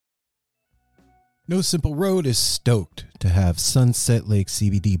No Simple Road is stoked to have Sunset Lake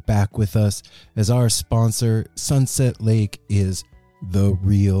CBD back with us as our sponsor. Sunset Lake is the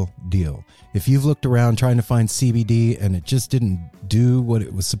real deal. If you've looked around trying to find CBD and it just didn't do what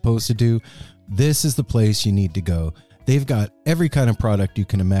it was supposed to do, this is the place you need to go. They've got every kind of product you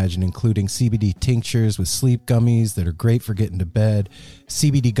can imagine, including CBD tinctures with sleep gummies that are great for getting to bed,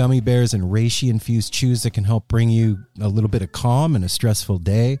 CBD gummy bears and reishi-infused chews that can help bring you a little bit of calm in a stressful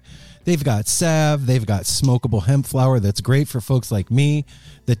day. They've got salve. They've got smokable hemp flower that's great for folks like me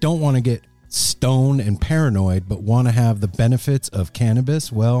that don't want to get stoned and paranoid but want to have the benefits of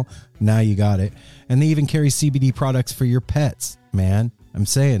cannabis. Well, now you got it. And they even carry CBD products for your pets, man. I'm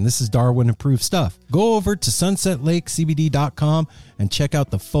saying this is Darwin approved stuff. Go over to sunsetlakecbd.com and check out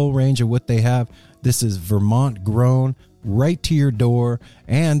the full range of what they have. This is Vermont grown, right to your door,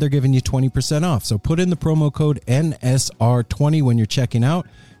 and they're giving you 20% off. So put in the promo code NSR20 when you're checking out.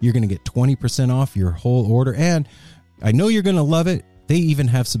 You're going to get 20% off your whole order. And I know you're going to love it. They even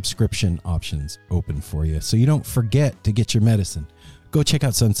have subscription options open for you, so you don't forget to get your medicine. Go check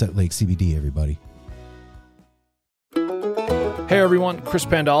out Sunset Lake CBD, everybody. Hey everyone, Chris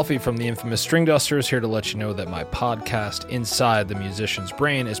Pandolfi from the infamous String Dusters here to let you know that my podcast, Inside the Musician's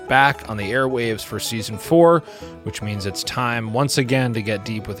Brain, is back on the airwaves for Season 4, which means it's time once again to get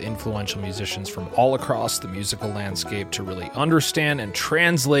deep with influential musicians from all across the musical landscape to really understand and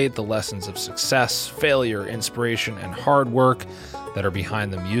translate the lessons of success, failure, inspiration, and hard work that are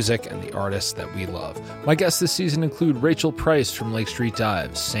behind the music and the artists that we love. My guests this season include Rachel Price from Lake Street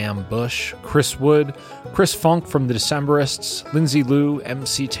Dives, Sam Bush, Chris Wood, Chris Funk from The Decemberists, Lindsay Liu,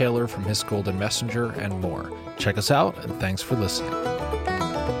 MC Taylor from His Golden Messenger, and more. Check us out, and thanks for listening.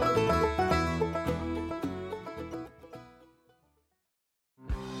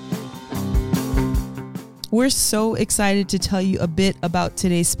 We're so excited to tell you a bit about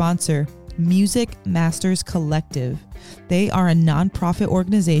today's sponsor, Music Masters Collective. They are a nonprofit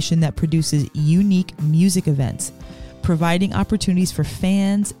organization that produces unique music events, providing opportunities for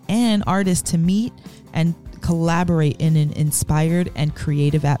fans and artists to meet and collaborate in an inspired and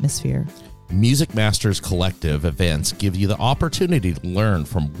creative atmosphere. Music Masters Collective events give you the opportunity to learn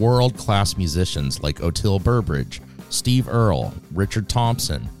from world-class musicians like Otil Burbridge, Steve Earle, Richard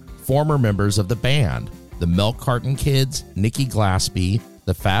Thompson, former members of the band, the Milk Carton Kids, Nikki Glaspie,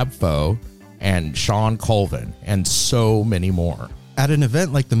 the Fab Four, and Sean Colvin, and so many more. At an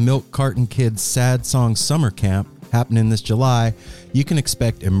event like the Milk Carton Kids Sad Song Summer Camp happening this July, you can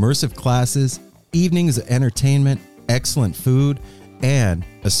expect immersive classes, evenings of entertainment, excellent food, and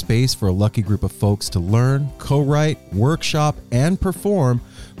a space for a lucky group of folks to learn, co-write, workshop, and perform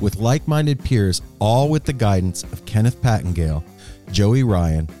with like-minded peers, all with the guidance of Kenneth Pattengale, Joey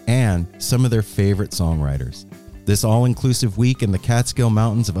Ryan, and some of their favorite songwriters. This all-inclusive week in the Catskill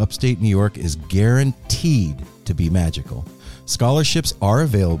Mountains of upstate New York is guaranteed to be magical. Scholarships are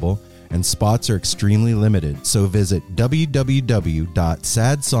available and spots are extremely limited, so visit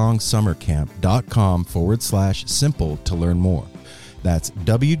www.sadsongsummercamp.com/simple to learn more. That's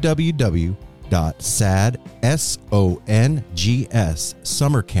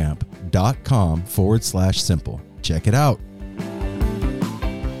www.sadsongsummercamp.com/simple. Check it out.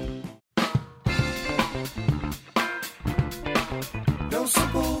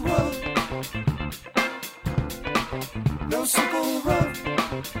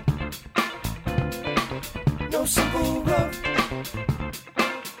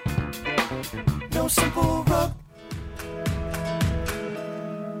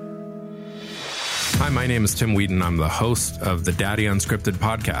 Hi, my name is Tim Wheaton. I'm the host of the Daddy Unscripted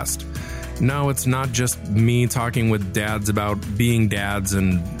podcast. No, it's not just me talking with dads about being dads,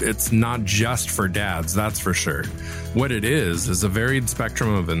 and it's not just for dads, that's for sure. What it is a varied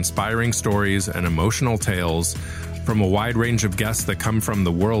spectrum of inspiring stories and emotional tales from a wide range of guests that come from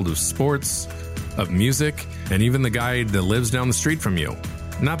the world of sports, of music, and even the guy that lives down the street from you.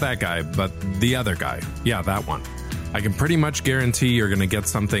 Not that guy, but the other guy. Yeah, that one. I can pretty much guarantee you're going to get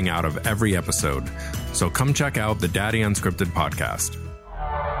something out of every episode. So come check out the Daddy Unscripted podcast.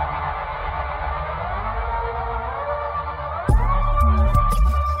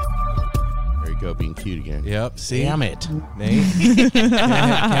 There you go, being cute again. Yep. See? Damn it. Nate. can't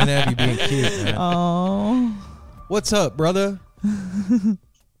have you being cute, man. Oh. What's up, brother?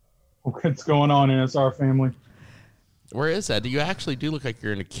 What's going on, NSR family? Where is that? You actually do look like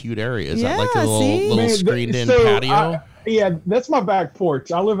you're in a cute area. Is Yeah, that like a see? little screened-in patio? Yeah, that's my back porch.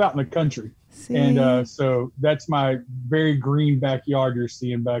 I live out in the country. See? And so that's my very green backyard you're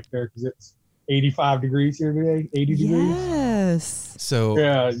seeing back there because it's 85 degrees here today, 80 degrees. Yes. So,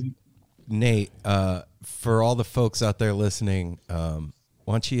 Yeah. Nate, for all the folks out there listening,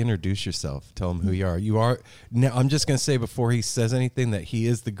 why don't you introduce yourself? Tell him who you are. You are now. I'm just gonna say before he says anything that he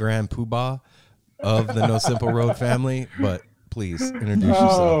is the grand Poobah of the No Simple Road family. But please introduce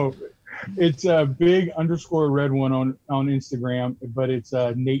yourself. It's a big _red one on Instagram, but it's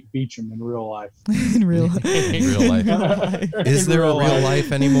Nate Beecham in real life. In real life. In real life. Is there a real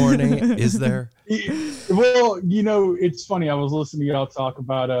life anymore, Nate? Is there? Well, it's funny. I was listening to y'all talk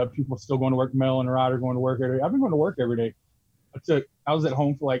about people still going to work, Mel and Ryder going to work every day. I've been going to work every day. I was at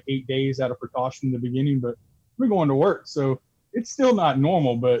home for like 8 days out of precaution in the beginning, but I've been going to work. So it's still not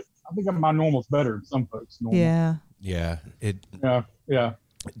normal, but I think my normal's better than some folks' normal. Yeah. Yeah. Yeah.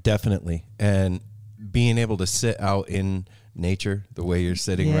 Definitely. And being able to sit out in nature the way you're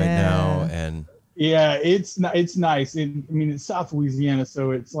sitting right now. And yeah, it's nice. It's South Louisiana,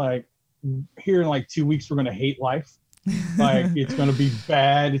 so it's like here in like 2 weeks, we're going to hate life. Like it's going to be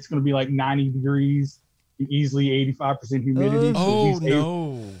bad. It's going to be like 90 degrees, easily 85% humidity.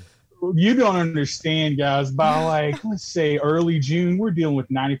 No. You don't understand, guys. By like, let's say early June, we're dealing with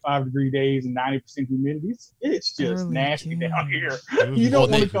 95-degree days and 90% humidity. It's just nasty down here. You don't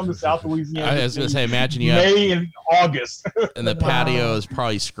want to come to South Louisiana. I was going to say, imagine you May and August. And the patio is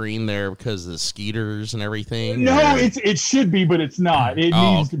probably screened there because of the skeeters and everything. No, it should be, but it's not. It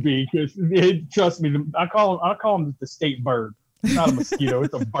needs to be because trust me. I call them the state bird. It's not a mosquito,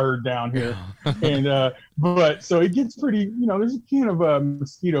 it's a bird down here. And but so it gets pretty, there's a can of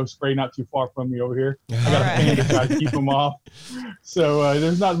mosquito spray not too far from me over here. I got a can to try to keep them off. So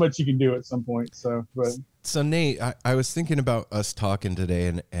there's not much you can do at some point. So Nate, I was thinking about us talking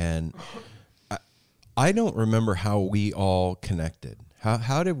today, and I don't remember how we all connected.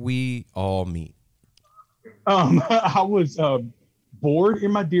 How did we all meet? I was bored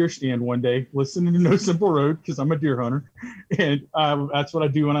in my deer stand one day listening to No Simple Road because I'm a deer hunter, and that's what I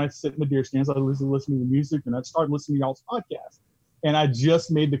do when I sit in the deer stands. I listen to the music, and I started listening to y'all's podcast. And I just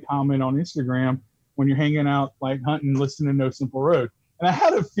made the comment on Instagram, when you're hanging out like hunting, listening to No Simple Road. And I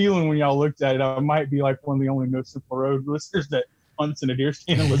had a feeling when y'all looked at it, I might be like one of the only No Simple Road listeners that hunts in a deer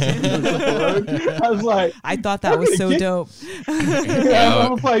stand and listens to No Simple Road. I was like, I thought that was so dope. I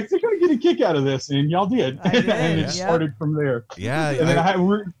was like, they're gonna get a kick out of this, and y'all did. And it started from there. Yeah. And then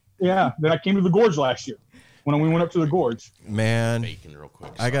then I came to the Gorge last year when we went up to the Gorge. Man, Bacon real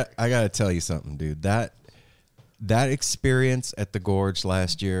quick. I got to tell you something, dude. That experience at the Gorge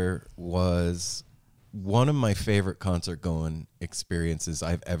last year was one of my favorite concert going experiences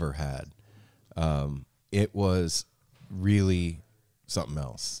I've ever had. It was really something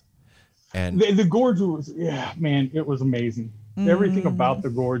else. And the Gorge was, it was amazing. Everything about the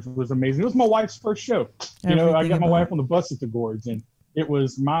Gorge was amazing. It was my wife's first show. I got my wife on the bus at the Gorge, and it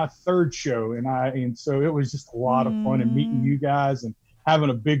was my third show. And so it was just a lot of fun, and meeting you guys and having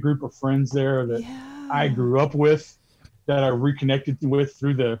a big group of friends there that I grew up with, that I reconnected with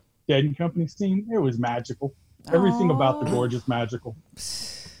through the Dead and Company scene. It was magical. Everything about the Gorge is magical.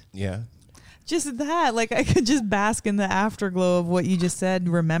 Yeah. Just that, like I could just bask in the afterglow of what you just said,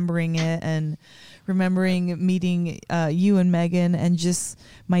 remembering it and remembering meeting you and Megan, and just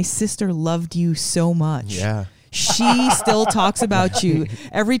my sister loved you so much. Yeah. She still talks about you.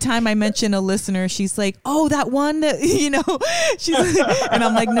 Every time I mention a listener, she's like, "Oh, that one that," she's and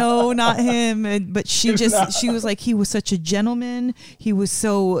I'm like, "No, not him." But she was like, he was such a gentleman. He was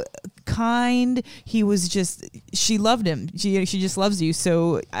so kind. He was just, she loved him. She just loves you.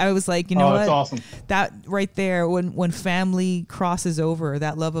 So I was like, what? That's awesome. That right there, when family crosses over,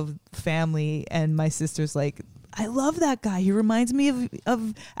 that love of family, and my sister's like, I love that guy. He reminds me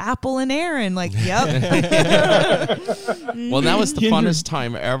of Apple and Aaron. Like, yep. Well, that was the funnest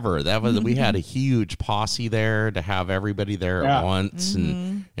time ever. We had a huge posse there to have everybody there at once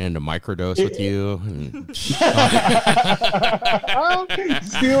and to microdose with you. And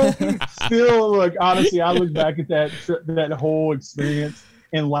still, like, honestly, I look back at that whole experience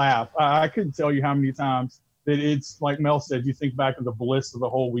and laugh. I couldn't tell you how many times that it's like Mel said, you think back of the bliss of the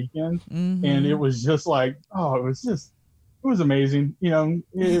whole weekend, and it was just like, it was amazing.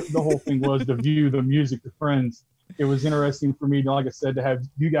 The whole thing was the view, the music, the friends. It was interesting for me, like I said, to have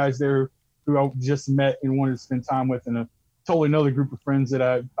you guys there who I just met and wanted to spend time with, and a totally another group of friends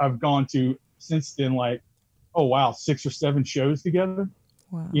that I've gone to since then, like, 6 or 7 shows together.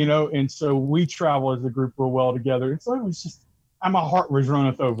 Wow. And so we travel as a group real well together. And so it was just, my heart was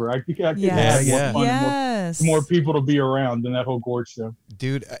runneth over. I could have more fun and more people to be around than that whole Gorge show.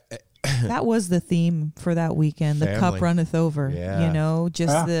 Dude, that was the theme for that weekend. The cup runneth over. Yeah.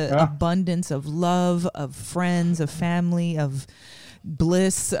 The abundance of love, of friends, of family, of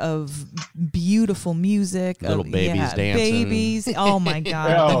bliss, of beautiful music, little babies dancing, babies. Oh my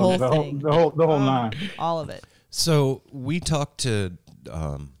God, the whole thing, the whole nine, all of it. So we talked to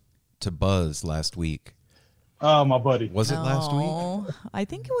to Buzz last week. Oh, my buddy. Was it last week? I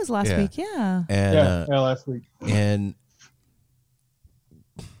think it was last week. Yeah. And, yeah, last week. And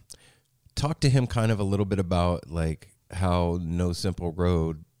talk to him kind of a little bit about like how No Simple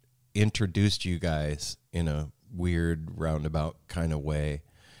Road introduced you guys in a weird roundabout kind of way,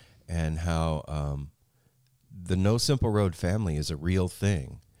 and how the No Simple Road family is a real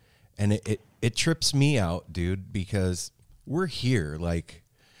thing. And it trips me out, dude, because we're here. Like,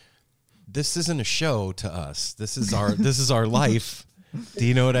 this isn't a show to us. This is our life. Do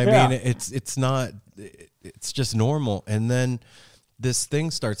you know what I mean? It's not, it's just normal. And then this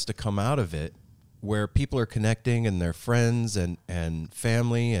thing starts to come out of it where people are connecting and they're friends and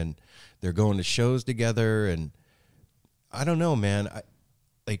family, and they're going to shows together. And I don't know, man.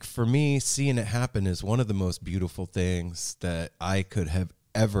 Like, for me, seeing it happen is one of the most beautiful things that I could have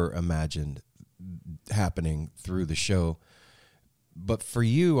ever imagined happening through the show. But for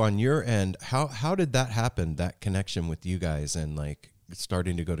you on your end, how did that happen, that connection with you guys and like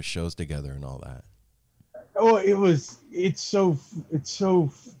starting to go to shows together and all that? Oh, it's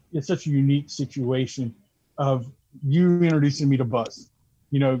such a unique situation of you introducing me to Buzz.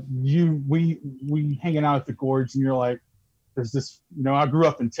 You know, we hanging out at the Gorge, and you're like, there's this, you know, I grew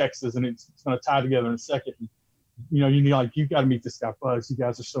up in Texas, and it's going to tie together in a second. And, you know, you're like, you got to meet this guy, Buzz. You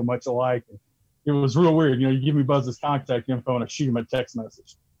guys are so much alike. And it was real weird. You know, you give me Buzz's contact info, and I shoot him a text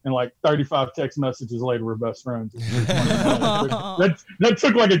message. And like 35 text messages later, we're best friends. that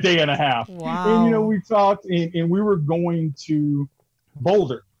took like a day and a half. Wow. And, you know, we talked, and we were going to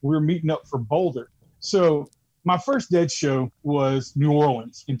Boulder. We were meeting up for Boulder. So my first Dead show was New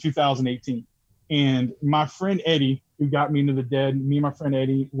Orleans in 2018. And my friend Eddie, who got me into the Dead, me and my friend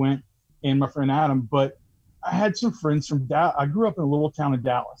Eddie went, and my friend Adam. But I had some friends from Dallas. I grew up in a little town in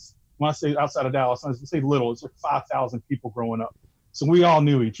Dallas. When I say outside of Dallas, I say little, it's like 5,000 people growing up. So we all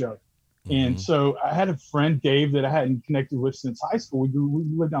knew each other. Mm-hmm. And so I had a friend, Dave, that I hadn't connected with since high school. We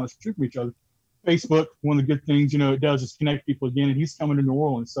lived down the street from each other. Facebook, one of the good things, you know, it does is connect people again. And he's coming to New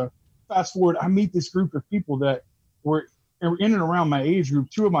Orleans. So fast forward, I meet this group of people that were in and around my age group.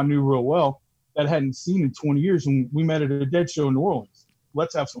 Two of them I knew real well that I hadn't seen in 20 years. And we met at a Dead show in New Orleans.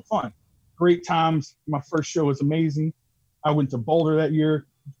 Let's have some fun. Great times. My first show was amazing. I went to Boulder that year.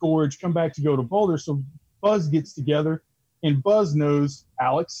 Gorge, come back to go to Boulder. So Buzz gets together, and Buzz knows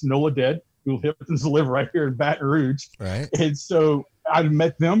Alex, Nola Dead, who happens to live right here in Baton Rouge. Right. And so I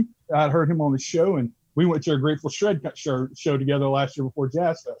met them. I'd heard him on the show, and we went to a Grateful Shred show together last year before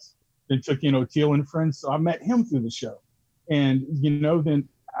Jazz Fest. Then took in O'Teal and friends. So I met him through the show. And, you know, then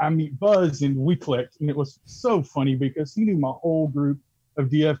I meet Buzz, and we clicked. And it was so funny because he knew my whole group of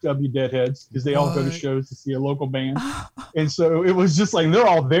DFW Deadheads, because they all go to shows to see a local band. And so it was just like, they're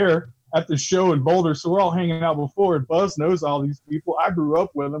all there at the show in Boulder. So we're all hanging out before, and Buzz knows all these people. I grew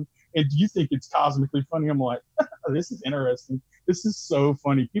up with them. And do you think it's cosmically funny? I'm like, this is interesting. This is so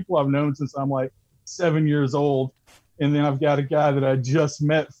funny. People I've known since I'm like 7 years old. And then I've got a guy that I just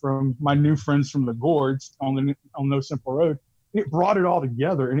met from my new friends from the Gorge on No Simple Road. It brought it all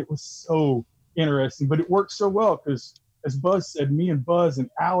together, and it was so interesting. But it worked so well because, as Buzz said, me and Buzz and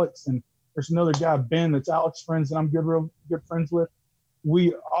Alex, and there's another guy, Ben, that's Alex's friends that I'm real good friends with.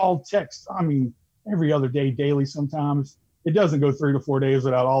 We all text, I mean, every other day, daily sometimes. It doesn't go 3 to 4 days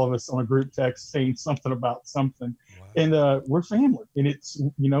without all of us on a group text saying something about something. Wow. And we're family. And it's,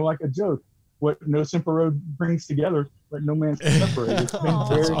 you know, like a joke. What No Simple Road brings together, but no man can separate. It's been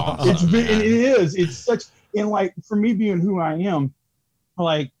very, awesome, it's such, and like, for me being who I am,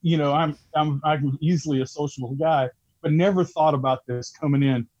 like, you know, I'm easily a sociable guy, but never thought about this coming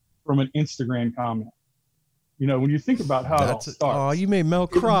in from an Instagram comment. You know, when you think about how it all starts. Oh, you made Mel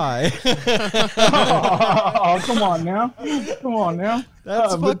cry. Oh, come on now.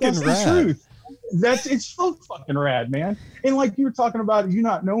 That's fucking that's rad. The truth. It's so fucking rad, man. And like you were talking about you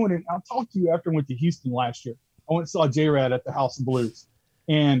not knowing it, I'll talk to you after I went to Houston last year. I went and saw J-Rad at the House of Blues.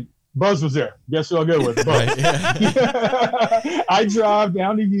 And Buzz was there. Guess who I'll go with? Buzz. Right, yeah. I drive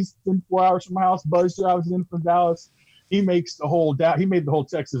down to Houston, 4 hours from my house. Buzz drives in from Dallas. He made the whole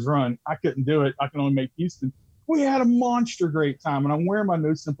Texas run. I couldn't do it. I can only make Houston. We had a monster great time, and I'm wearing my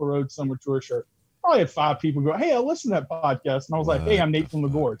No Simple Road Summer Tour shirt. Probably had 5 people go, "Hey, I listened to that podcast," and I was like, "Hey, I'm Nate from the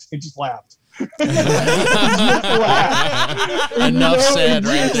Gorge." They just laughed. Enough said,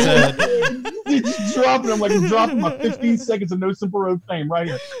 right there. Just dropping. I'm like, I'm dropping my 15 seconds of No Simple Road fame right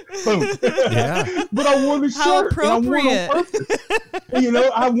here. Boom. Yeah. But I wore the shirt. How appropriate. And I wore it on purpose. You know,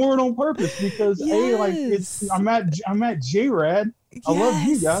 I wore it on purpose because yes. I'm at J-Rad, I love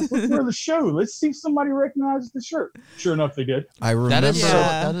you guys. Let's wear the show. Let's see if somebody recognizes the shirt. Sure enough, they did. I remember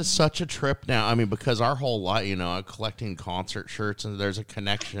that is such a trip now. I mean, because our whole life, collecting concert shirts, and there's a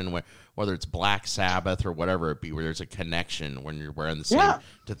connection whether it's Black Sabbath or whatever it be, where there's a connection when you're wearing the same. Yeah.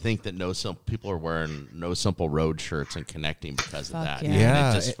 To think that people are wearing No Simple Road shirts and connecting because of that.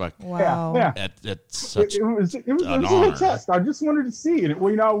 Yeah. Wow. Yeah. It's such it was an a honor. test. I just wanted to see it.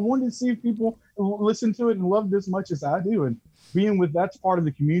 Well, I wanted to see if people listen to it and loved it as much as I do. And being with that's part of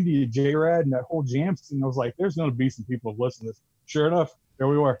the community of J-Rad and that whole jam scene, I was like, there's going to be some people who listen to this. Sure enough, there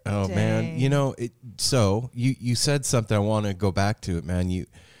we were. Oh, Dang. man. So you said something. I want to go back to it, man. You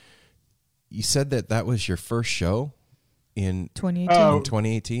said that was your first show in 2018.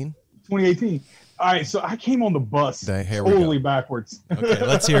 2018. All right, so I came on the bus totally backwards. Okay,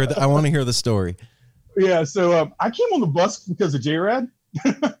 let's hear I want to hear the story. Yeah, so I came on the bus because of J-Rad.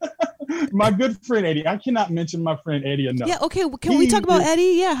 My good friend Eddie. I cannot mention my friend Eddie enough. Yeah, okay. Can we talk about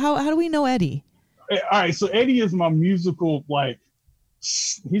Eddie? Yeah, how do we know Eddie? All right, so Eddie is my musical,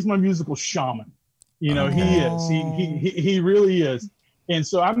 he's my musical shaman. He is. He really is. And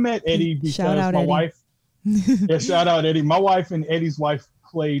so I met Eddie because my wife. Yeah, shout out Eddie. My wife and Eddie's wife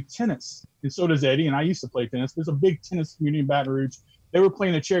play tennis, and so does Eddie. And I used to play tennis. There's a big tennis community in Baton Rouge. They were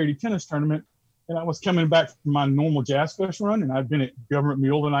playing a charity tennis tournament, and I was coming back from my normal Jazz Fest run, and I'd been at Government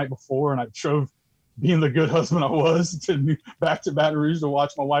Mule the night before, and I drove, being the good husband I was, back to Baton Rouge to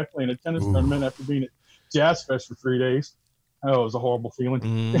watch my wife play in a tennis tournament after being at Jazz Fest for 3 days. Oh, it was a horrible feeling.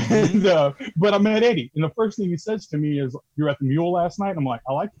 And, but I met Eddie, and the first thing he says to me is, "You're at the Mule last night?" And I'm like,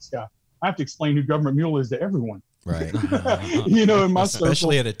 "I like this guy." I have to explain who Government Mule is to everyone. Right. In my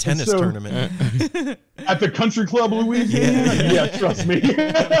especially circle. at a tennis tournament. At the Country Club Louisiana? Yeah, trust me.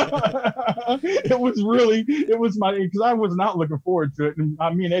 It was because I was not looking forward to it. And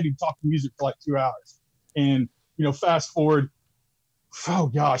me and Eddie talked music for 2 hours. And, fast forward,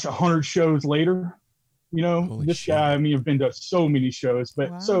 100 shows later, Holy this shit. guy, I've been to so many shows.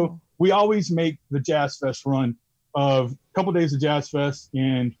 But so we always make the Jazz Fest run of a couple days of Jazz Fest,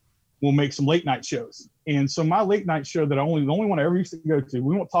 and we'll make some late night shows. And so my late night show the only one I ever used to go to,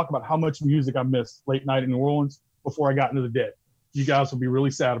 we won't talk about how much music I missed late night in New Orleans before I got into the Dead. You guys will be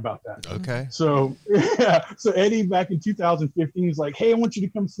really sad about that. Okay. So, so Eddie back in 2015 is like, "Hey, I want you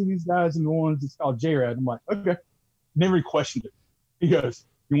to come see these guys in New Orleans. It's called J-Rad." I'm like, "Okay." Never even questioned it. He goes,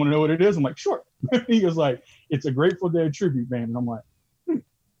 "You want to know what it is?" I'm like, "Sure." He goes "It's a Grateful Dead tribute band." And I'm like,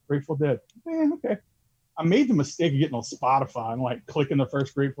 Grateful Dead. Okay. I made the mistake of getting on Spotify and clicking the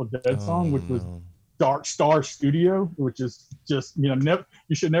first Grateful Dead song, which was Dark Star Studio, which is just, you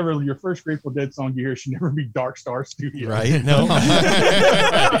should never, your first Grateful Dead song you hear should never be Dark Star Studio. Right? No. No,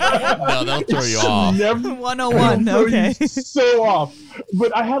 they'll throw you off. 101. Okay. So off.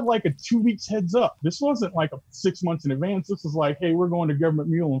 But I had a 2 weeks heads up. This wasn't a 6 months in advance. This was "Hey, we're going to Government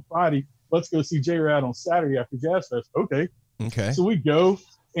Mule on Friday. Let's go see J-Rad on Saturday after Jazz Fest." Okay. So we go,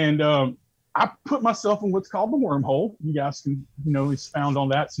 and I put myself in what's called the wormhole. You guys can, it's found on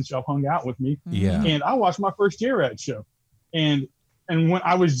that since y'all hung out with me. Yeah. And I watched my first J-Rad show. And when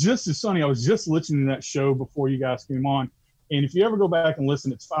I was just I was just listening to that show before you guys came on. And if you ever go back and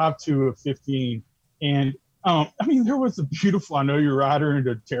listen, it's 5/2 of 15. And there was a beautiful "I Know You're Rider"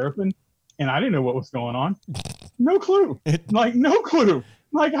 into Terrapin, and I didn't know what was going on. No clue. No clue.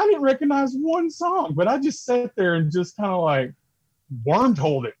 I didn't recognize one song, but I just sat there and just kind of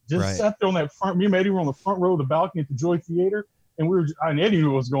wormholed it. Just sat there on that front. Me and Eddie were on the front row of the balcony at the Joy Theater, and Eddie knew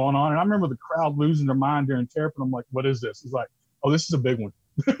what was going on. And I remember the crowd losing their mind during Terrapin. I'm like, "What is this?" He's like, "Oh, this is a big one."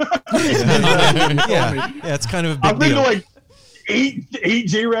 Yeah, it's kind of a big deal. I've been to eight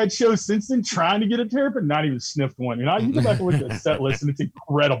J-Rad shows since then, trying to get a Terrapin, not even sniffed one. And you go back and look at that set list, and it's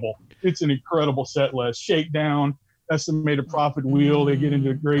incredible. It's an incredible set list. Shakedown, Estimated Profit Wheel. They get into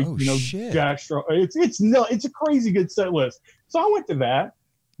a great, Jack Straw. It's a crazy good set list. So I went to that.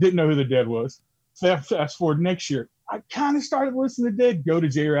 Didn't know who the Dead was. Fast forward next year, I kind of started listening to Dead. Go to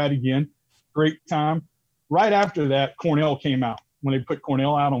J-Rad again. Great time. Right after that, Cornell came out. When they put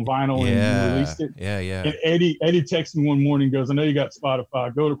Cornell out on vinyl and released it. Yeah. And Eddie texted me one morning and goes, "I know you got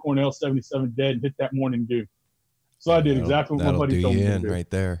Spotify. Go to Cornell 77 Dead and hit that morning dew." So I did exactly what my buddy told me to do. Right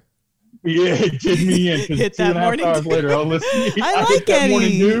there. Yeah, it did me in. Hit that 2.5 hours later, I listened. I like hit that Eddie.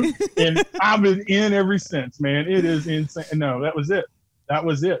 morning dew, and I've been in ever since, man. It is insane. No, that was it.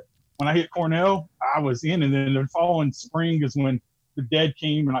 When I hit Cornell, I was in, and then the following spring is when the Dead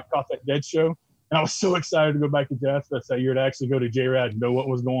came, and I caught that Dead show. And I was so excited to go back to Jazz Fest that year to actually go to J-Rad and know what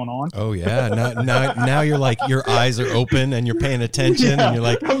was going on. Oh yeah, now you're like, your eyes are open and you're paying attention, and you're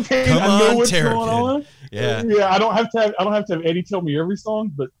like, come on, Terrapin. Yeah, I don't have to have Eddie tell me every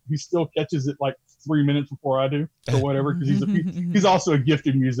song, but he still catches it like 3 minutes before I do, or whatever, because he's also a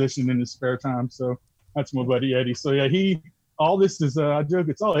gifted musician in his spare time. So that's my buddy Eddie. So yeah, all this is I joke,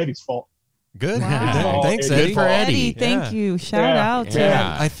 it's all Eddie's fault. Good. Wow. Thanks, Eddie. Eddie. Good for Eddie. Thank you. Shout out to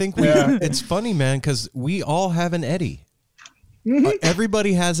Yeah. I think it's funny, man, because we all have an Eddie.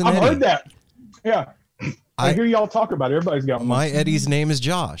 Everybody has an Eddie. I've heard that. Yeah. I hear y'all talk about it. Everybody's got one. My Eddie's name is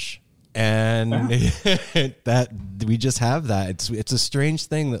Josh. And that we just have that. It's a strange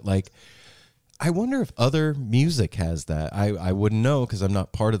thing that, like, I wonder if other music has that. I wouldn't know because I'm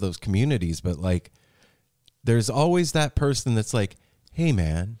not part of those communities, but like there's always that person that's like, hey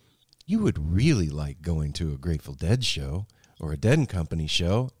man, you would really like going to a Grateful Dead show or a Dead and Company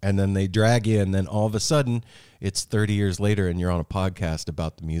show, and then they drag you, and then all of a sudden it's 30 years later and you're on a podcast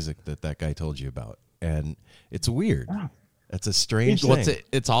about the music that guy told you about. And it's weird. That's a strange thing.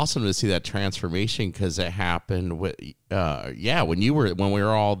 It's awesome to see that transformation because it happened with, when we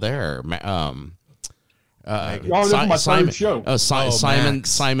were all there.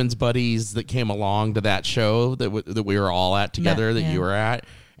 Simon's buddies that came along to that show that we were all at together, you were at.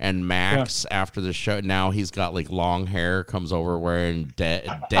 And Max, after the show, now he's got like long hair, comes over wearing dead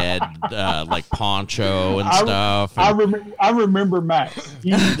like poncho and stuff. And I remember Max.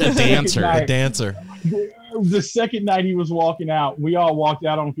 The dancer. The second night he was walking out, we all walked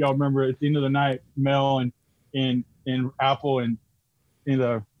out. I don't know if y'all remember. At the end of the night, Mel and Apple and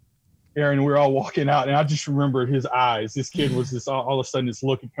Aaron, we were all walking out, and I just remember his eyes. This kid was just all of a sudden this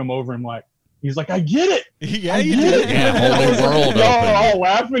look had come over him, like he's like, I get it. Yeah, you did. Yeah, whole world open. All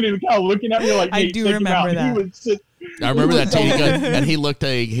laughing and kind of looking at me like, I do remember that. I remember that too. And he looked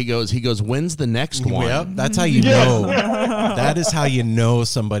at he goes, when's the next one? Yep, that's how you know. That is how you know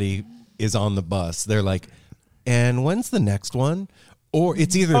somebody is on the bus. They're like, and when's the next one? Or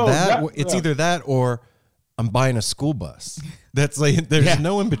it's either either that or I'm buying a school bus. That's like, there's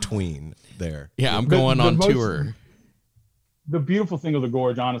no in between there. Yeah, I'm going on tour. The beautiful thing of the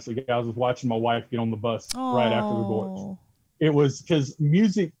Gorge, honestly, guys, was watching my wife get on the bus right after the Gorge. It was because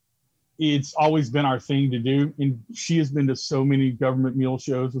music, it's always been our thing to do. And she has been to so many government meal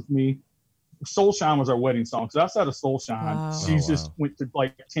shows with me. Soul Shine was our wedding song. So outside of Soul Shine, she's just went to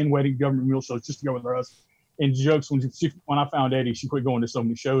like 10 wedding government meal shows just to go with her husband. And jokes, when I found Eddie, she quit going to so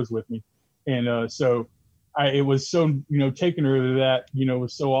many shows with me. And it was so, taking her to that,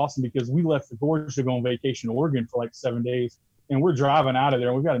 was so awesome because we left the Gorge to go on vacation to Oregon for like 7 days. And we're driving out of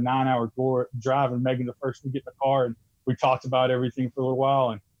there. We've got a 9-hour drive. And Megan, the first we get in the car, and we talked about everything for a little while.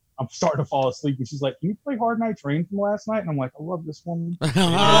 And I'm starting to fall asleep. And she's like, can you play Hard Night Train from last night? And I'm like, I love this woman. I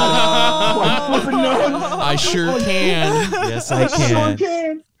sure can. Yes, I can. Sure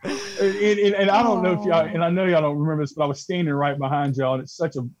can. And I don't know if y'all, and I know y'all don't remember this, but I was standing right behind y'all, and it's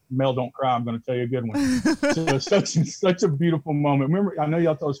such a Mel Don't Cry. I'm going to tell you a good one. So such a beautiful moment. Remember, I know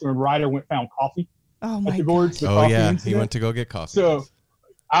y'all told us when Ryder found coffee at the Gorge. Oh yeah, incident. He went to go get coffee. So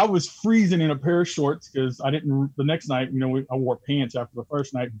I was freezing in a pair of shorts because I didn't. The next night, I wore pants after the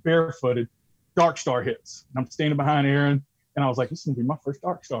first night, barefooted. Dark Star hits, and I'm standing behind Aaron, and I was like, "This is gonna be my first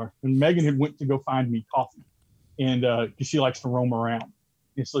Dark Star." And Megan had went to go find me coffee, and because she likes to roam around.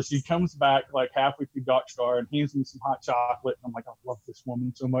 And so she comes back like halfway through Dark Star and hands me some hot chocolate. And I'm like, I love this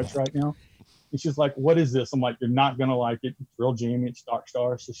woman so much right now. And she's like, what is this? I'm like, you're not going to like it. It's real jammy. It's Dark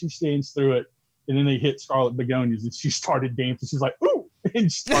Star. So she stands through it. And then they hit Scarlet Begonias and she started dancing. She's like, ooh, and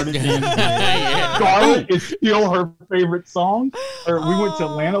started dancing. Scarlet is still her favorite song. We went to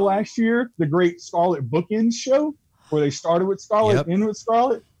Atlanta last year, the great Scarlet Bookends show where they started with Scarlet, ended with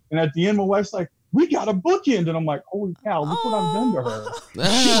Scarlet. And at the end, my wife's like, we got a bookend. And I'm like, holy cow, look what I've done to her.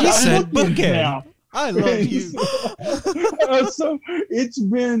 She said bookend. Now. I love you. So it's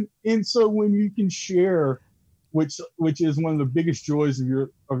been, and so when you can share, which is one of the biggest joys of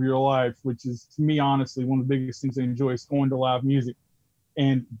your life, which is, to me, honestly, one of the biggest things I enjoy is going to live music.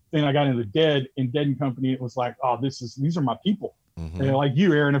 And then I got into Dead and Company. It was like, oh, these are my people. Mm-hmm. And like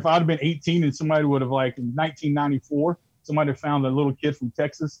you, Aaron, if I'd have been 18 and somebody would have, like, in 1994, somebody had found a little kid from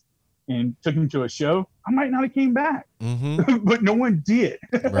Texas and took him to a show, I might not have came back. Mm-hmm. But no one did.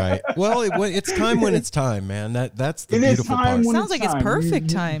 Right. Well, it's time when it's time, man. That's the beautiful part. Sounds like it's perfect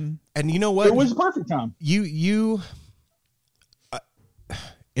time. And you know what? It was perfect time.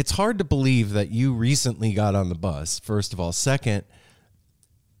 It's hard to believe that you recently got on the bus, first of all. Second,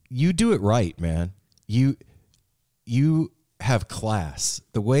 you do it right, man. You have class.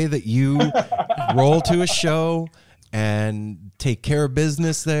 The way that you roll to a show and take care of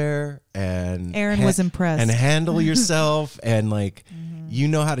business there, and Aaron was impressed. and handle yourself, and like you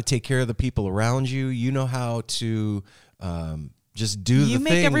know how to take care of the people around you. You know how to just do the thing. You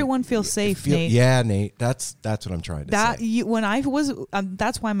make everyone feel safe, Nate. Yeah, Nate. That's what I'm trying to say. When I was,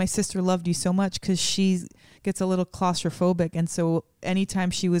 that's why my sister loved you so much, because she gets a little claustrophobic, and so anytime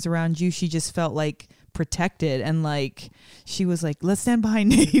she was around you, she just felt like protected, and like she was like, let's stand behind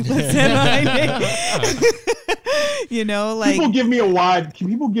Nate. Let's stand behind Nate. You know, like people give me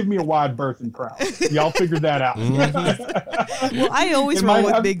a wide berth in crowds. Y'all figured that out. Well, I always roll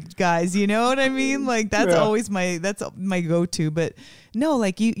with big guys. You know what I mean? Like that's always my go-to. But no,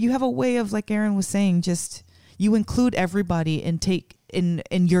 like you have a way of, like Aaron was saying, just you include everybody and take in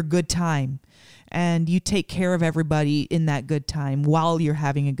your good time, and you take care of everybody in that good time while you're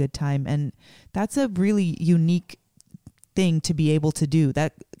having a good time, and that's a really unique thing to be able to do.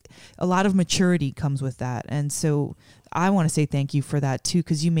 That a lot of maturity comes with that, and so I want to say thank you for that too,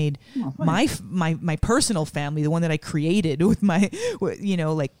 because you made my personal family, the one that I created with my, you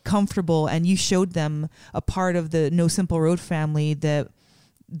know, like comfortable, and you showed them a part of the No Simple Road family that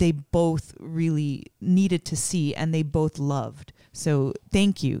they both really needed to see and they both loved. So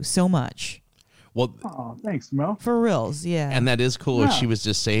thank you so much. Well, thanks, Mel. For reals, yeah. And that is cool what she was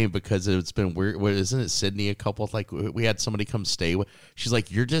just saying, because it's been weird. What, isn't it Sydney? A couple of, like, we had somebody come stay with. She's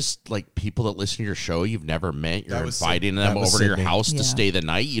like, you're just like people that listen to your show you've never met. You're inviting them over to your house to stay the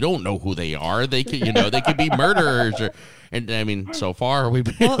night. You don't know who they are. They could, you know, they could be murderers. And I mean, so far we've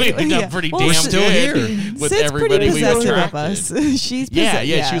done pretty damn still good here with Sid's everybody we've possessive attracted. of us. She's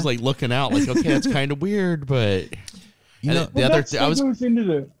yeah. She was like looking out, like, okay, that's kind of weird, but You know, the other thing I was goes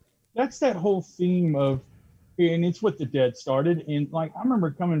into that's that whole theme of. And it's what the Dead started. And like, I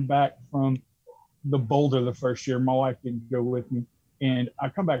remember coming back from the Boulder the first year. My wife didn't go with me. And I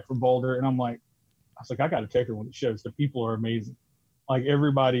come back from Boulder and I was like, I got to take her when it shows. The people are amazing. Like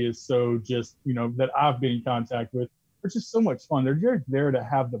everybody is so just, you know, that I've been in contact with. It's just so much fun. They're just there to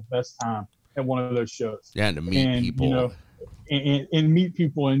have the best time at one of those shows. Yeah, and to meet people. You know, and meet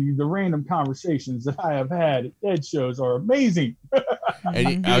people, and the random conversations that I have had at Dead shows are amazing.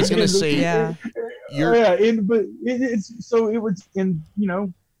 And I was going to say, but it's so it was in, you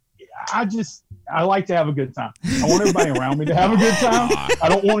know, I like to have a good time. I want everybody around me to have a good time. I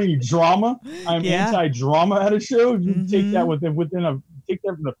don't want any drama. I'm anti-drama at a show. You take that take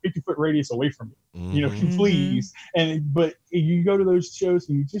that from a 50-foot radius away from me. You know, please. But you go to those shows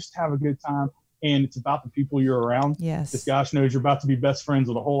and you just have a good time. And it's about the people you're around. Yes. This gosh knows you're about to be best friends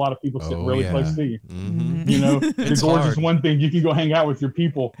with a whole lot of people sitting really close to you. Mm-hmm. You know, the gorge is one thing. You can go hang out with your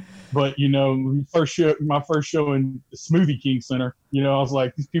people. But, you know, my first show in the Smoothie King Center, you know, I was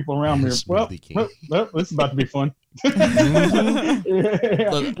like, these people around me, well, this is about to be fun. Whether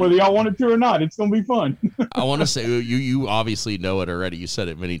y'all want it to or not, it's going to be fun. I want to say, you obviously know it already. You said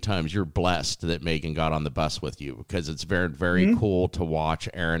it many times. You're blessed that Megan got on the bus with you, because it's very, very cool to watch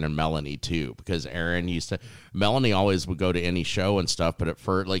Aaron and Melanie too. Because Melanie always would go to any show and stuff, but at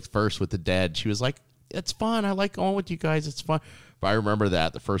first with the Dead, she was like, it's fun. I like going with you guys. It's fun. But I remember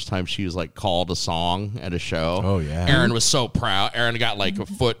that the first time she was like called a song at a show. Oh yeah. Aaron was so proud. Aaron got like a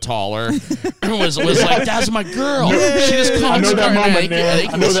foot taller. was like, that's my girl. She just called I think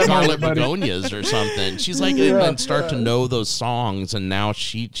it was Scarlet Begonias or something. She's like, and start to know those songs, and now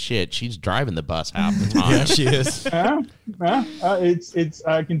she's driving the bus half the time. Yeah, she is. It's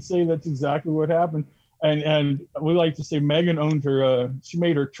I can say that's exactly what happened. And we like to say Megan owned her. She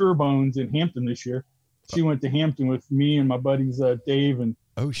made her tour bones in Hampton this year. She went to Hampton with me and my buddies Dave and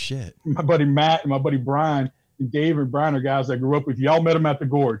my buddy Matt and my buddy Brian. And Dave and Brian are guys I grew up with. Y'all met them at the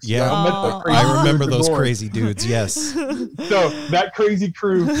Gorge. Yeah, I remember those crazy dudes. Yes. So that crazy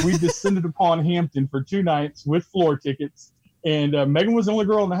crew, we descended upon Hampton for 2 nights with floor tickets, and Megan was the only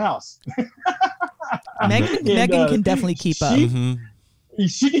girl in the house. Megan can definitely keep up.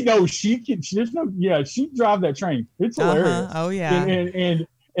 She drive that train. It's hilarious. Oh yeah.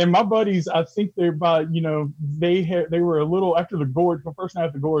 And my buddies, I think they're about, you know, they were a little after the Gorge. The first night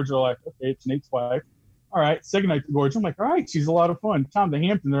at the Gorge, they're like, okay, it's Nate's wife. All right. Second night at the Gorge, I'm like, all right, she's a lot of fun. Time to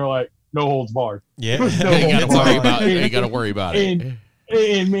Hampton, they're like, no holds barred. Yeah. You got to worry about it.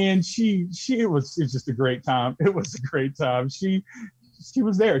 And man, it was just a great time. It was a great time. She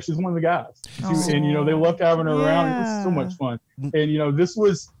was there. She was one of the guys. And you know, they loved having her around. It was so much fun. And you know, this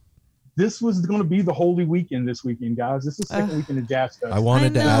was going to be the Holy Weekend this weekend, guys. This is the second weekend of Jazz Fest. I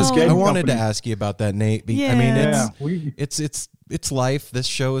wanted to ask you about that, Nate. I mean, it's life. This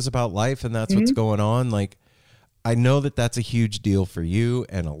show is about life, and that's what's going on. Like, I know that that's a huge deal for you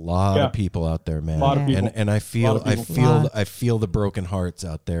and a lot of people out there, man. A lot of people. And I feel the broken hearts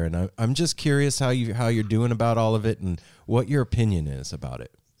out there, and I'm just curious how you're doing about all of it and what your opinion is about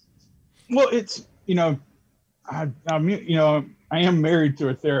it. Well, it's, I am married to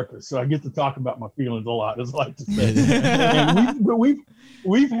a therapist, so I get to talk about my feelings a lot, as I like to say. And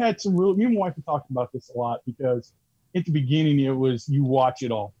we've had some me and my wife have talked about this a lot, because at the beginning it was you watch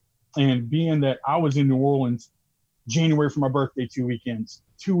it all. And being that I was in New Orleans January for my birthday, 2 weekends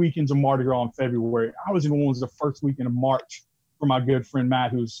of Mardi Gras in February. I was in New Orleans the first weekend of March for my good friend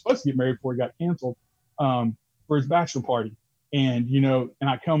Matt, who was supposed to get married before he got canceled, for his bachelor party. And, and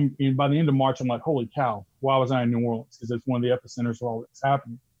I come in by the end of March, I'm like, holy cow, why was I in New Orleans? Because it's one of the epicenters of all that's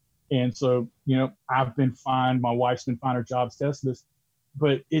happening. And so, I've been fine. My wife's been fine. Her job's tested us.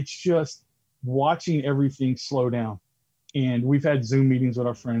 But it's just watching everything slow down. And we've had Zoom meetings with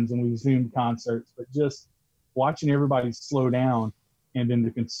our friends and we've Zoomed concerts, but just watching everybody slow down, and then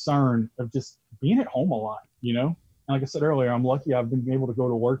the concern of just being at home a lot, And like I said earlier, I'm lucky I've been able to go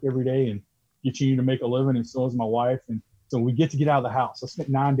to work every day and continue to make a living, and so is my wife. And so we get to get out of the house. I spent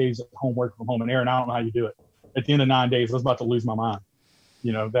 9 days at home working from home. And Aaron, I don't know how you do it. At the end of 9 days, I was about to lose my mind.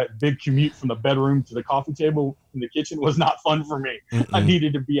 That big commute from the bedroom to the coffee table in the kitchen was not fun for me. I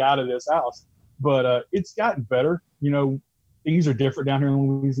needed to be out of this house. But it's gotten better. Things are different down here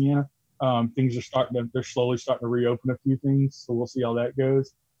in Louisiana. Things are they're slowly starting to reopen a few things. So we'll see how that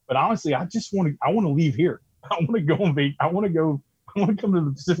goes. But honestly, I want to leave here. I want to go I want to come to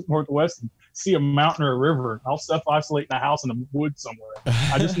the Pacific Northwest and see a mountain or a river. I'll self-isolate in a house in the woods somewhere.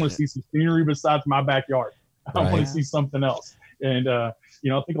 I just want to see some scenery besides my backyard. I want to see something else. And, I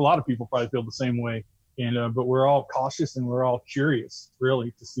think a lot of people probably feel the same way. And, but we're all cautious and we're all curious,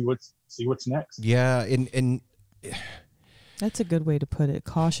 really, to see what's next. Yeah. And that's a good way to put it.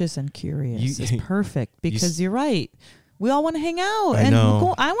 Cautious and curious is perfect, because you're right. We all want to hang out. I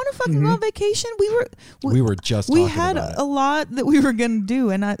want to fucking go on vacation. We were just talking had about a lot that we were going to do,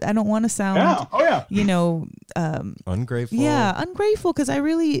 and I don't want to sound ungrateful. Yeah, ungrateful, because I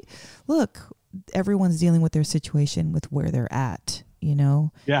really everyone's dealing with their situation with where they're at.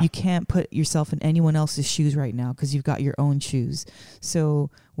 You can't put yourself in anyone else's shoes right now because you've got your own shoes.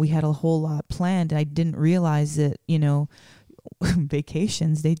 So we had a whole lot planned, and I didn't realize that,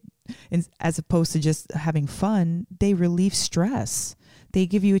 vacations, as opposed to just having fun, they relieve stress. They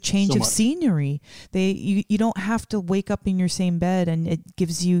give you a change of scenery. You don't have to wake up in your same bed, and it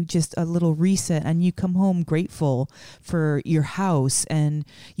gives you just a little reset, and you come home grateful for your house, and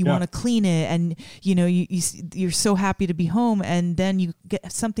you want to clean it, and you're so happy to be home, and then you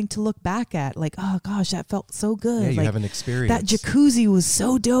get something to look back at, like, oh gosh, that felt so good. Yeah, you have an experience. That jacuzzi was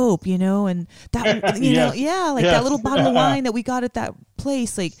so dope, and that that little bottle of wine that we got at that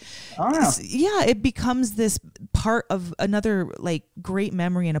place, it becomes this part of another great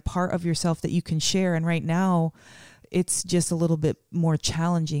memory and a part of yourself that you can share. And right now it's just a little bit more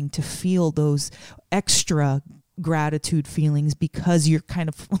challenging to feel those extra gratitude feelings, because you're kind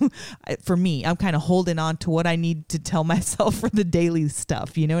of for me, I'm kind of holding on to what I need to tell myself for the daily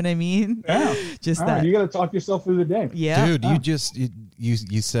stuff, you know what I mean? Just that you got to talk yourself through the day. Dude,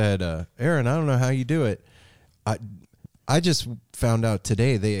 you said Aaron, I don't know how you do it. I just found out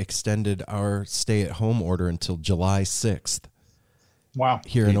today they extended our stay-at-home order until July 6th. Wow.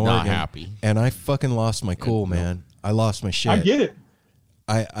 Here in Oregon. Not happy. And I fucking lost my cool, man. I lost my shit. I get it.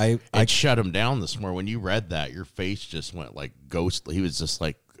 I shut him down this morning. When you read that, your face just went like ghostly. He was just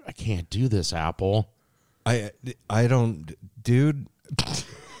like, I can't do this, Apple. I don't, dude.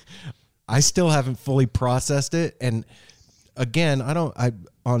 I still haven't fully processed it. And again,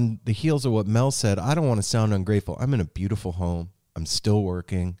 on the heels of what Mel said, I don't want to sound ungrateful. I'm in a beautiful home. I'm still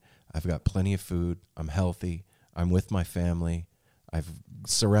working. I've got plenty of food. I'm healthy. I'm with my family. I'm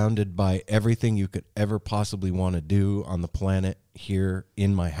surrounded by everything you could ever possibly want to do on the planet here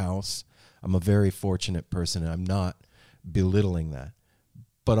in my house. I'm a very fortunate person, and I'm not belittling that.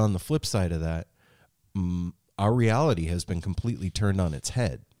 But on the flip side of that, our reality has been completely turned on its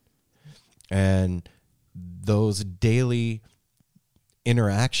head. And those daily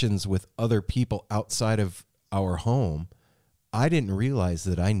interactions with other people outside of our home, I didn't realize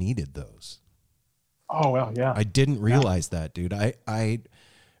that I needed those. Oh, well, yeah. I didn't realize that, dude. I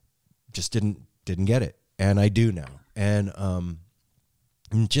just didn't get it. And I do now. And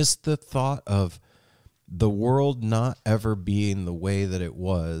just the thought of the world not ever being the way that it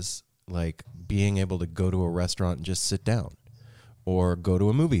was, like being able to go to a restaurant and just sit down, or go to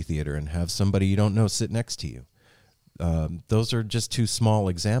a movie theater and have somebody you don't know sit next to you. Those are just two small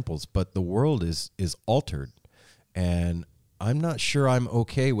examples, but the world is altered, and I'm not sure I'm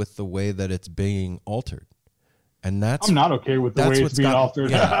okay with the way that it's being altered. And I'm not okay with the way it's being altered.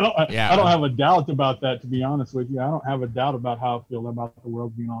 Yeah. I don't have a doubt about that, to be honest with you. I don't have a doubt about how I feel about the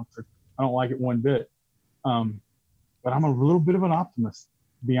world being altered. I don't like it one bit. But I'm a little bit of an optimist,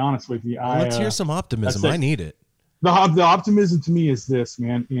 to be honest with you. Let's hear some optimism. I need it. The optimism to me is this,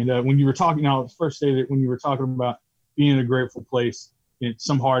 man. And when you were talking, first day that when you were talking about being in a grateful place, it's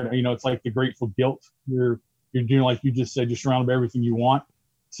some hard, it's like the grateful guilt. You're doing, like you just said, you're surrounded by everything you want.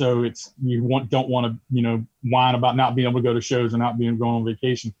 So don't want to, whine about not being able to go to shows or not being going on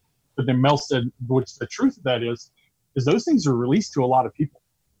vacation. But then Mel said, which the truth of that is those things are released to a lot of people.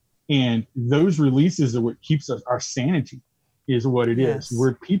 And those releases are what keeps us, our sanity is what it is.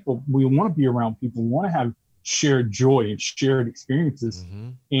 We're people, we want to be around people, we want to have shared joy and shared experiences.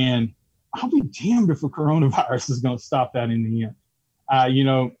 And I'll be damned if a coronavirus is going to stop that in the end.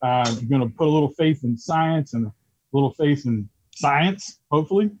 I'm going to put a little faith in science and a little faith in science,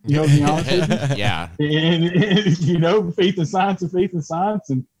 hopefully, to be honest with you. Yeah. And faith in science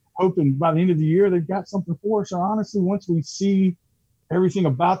and hoping by the end of the year they've got something for us. Or honestly, once we see everything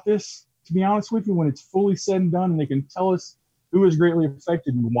about this, to be honest with you, when it's fully said and done and they can tell us who is greatly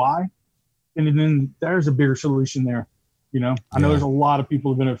affected and why, and then there's a bigger solution there. I know there's a lot of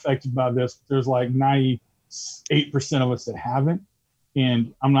people who have been affected by this, but there's like 98% of us that haven't.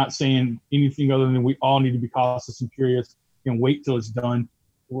 And I'm not saying anything other than we all need to be cautious and curious and wait till it's done.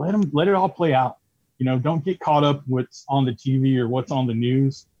 Let it all play out. Don't get caught up with what's on the TV or what's on the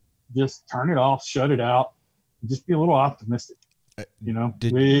news. Just turn it off, shut it out, and just be a little optimistic.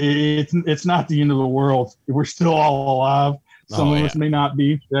 It's not the end of the world. We're still all alive. Some of us may not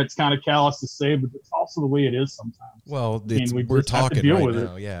be. That's kind of callous to say, but it's also the way it is sometimes. Well, we're talking right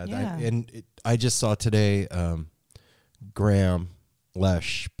now. Yeah. I just saw today, Graham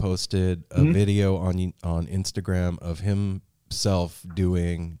Lesh posted a video on Instagram of himself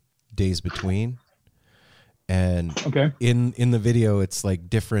doing Days Between. And in the video, it's like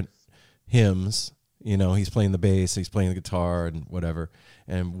different hymns. He's playing the bass, he's playing the guitar and whatever.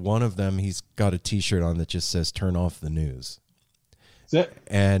 And one of them, he's got a T-shirt on that just says, "Turn off the news." That's it.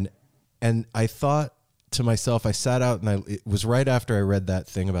 And I thought to myself, I sat out and it was right after I read that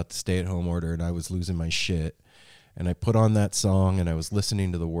thing about the stay-at-home order and I was losing my shit. And I put on that song and I was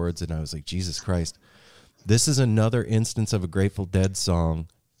listening to the words and I was like, Jesus Christ, this is another instance of a Grateful Dead song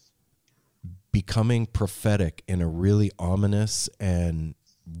becoming prophetic in a really ominous and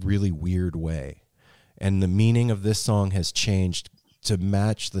really weird way. And the meaning of this song has changed to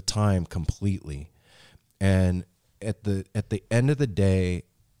match the time completely. And at the end of the day,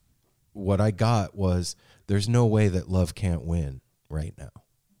 what I got was there's no way that love can't win right now.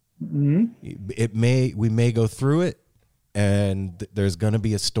 We may go through it and there's going to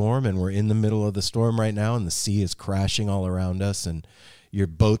be a storm and we're in the middle of the storm right now and the sea is crashing all around us and your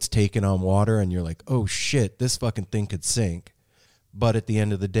boat's taking on water and you're like, oh shit, this fucking thing could sink. But at the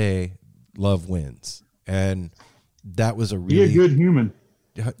end of the day, love wins. And that was be a good human.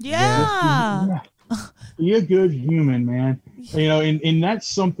 Yeah. Be a good human, man. And that's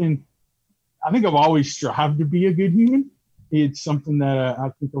something I think I've always strived to be a good human. It's something that I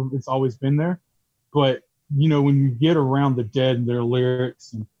think it's always been there. But, when you get around the Dead and their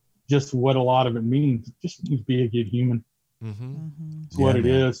lyrics and just what a lot of it means, it just means be a good human. It's what it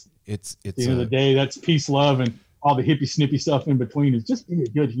is. It's at the end of the day, that's peace, love, and all the hippie snippy stuff in between is just be a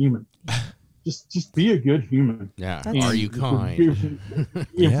good human. Just be a good human. Yeah. And are you kind?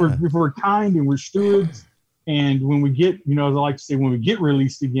 If we're kind and we're stewards, and when we get, as I like to say, when we get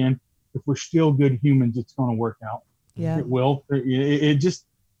released again, if we're still good humans, it's going to work out. Yeah. It will. It is.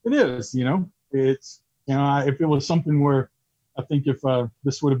 It's, if it was something where I think if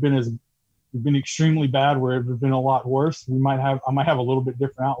this would have been extremely bad, where it would have been a lot worse, I might have a little bit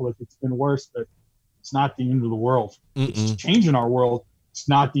different outlook. It's been worse, but it's not the end of the world. It's changing our world. It's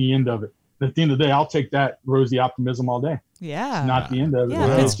not the end of it. But at the end of the day, I'll take that rosy optimism all day. Yeah. It's not the end of it.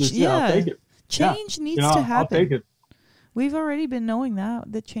 Yeah, It's just, I'll take it. Change needs to happen. I'll take it. We've already been knowing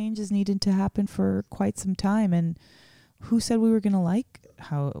that change is needed to happen for quite some time. And who said we were going to like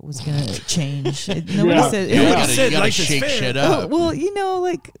how it was going to change? Nobody said. You gotta shake shit up. Well,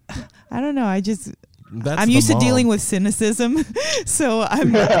 I don't know. I'm used to dealing with cynicism. So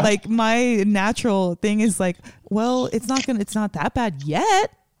I'm like, my natural thing is like, well, it's not that bad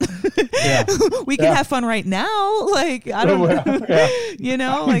yet. We can have fun right now. Like, I don't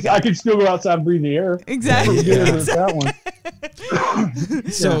know. I can still go outside and breathe the air. Exactly. That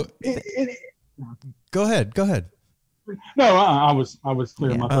one. So go ahead. No, I was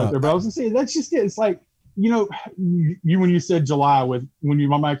clear my throat there, but I was gonna say that's just it. It's like, you when you said July, when your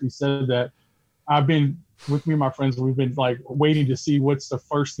mom actually said that, I've been with me and my friends, we've been like waiting to see what's the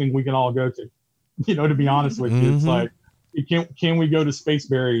first thing we can all go to. to be honest with you. It's like, can we go to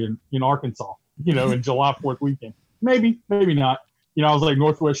Spaceberry in Arkansas, in July 4th weekend? Maybe not. I was like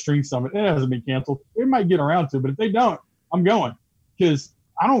Northwest String Summit. It hasn't been canceled. It might get around to it, but if they don't, I'm going, because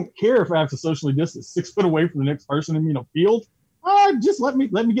I don't care if I have to socially distance 6 foot away from the next person in field. Just let me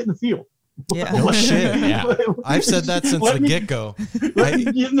get in the field. Yeah. No shit. Yeah. I've said that since the get-go. Let me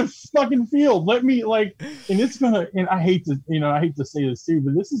get in the fucking field. Let me and it's gonna. And I hate to say this too,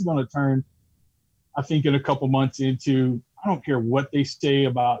 but this is gonna turn, I think, in a couple months into, I don't care what they say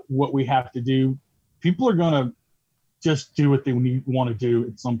about what we have to do. People are gonna just do what they want to do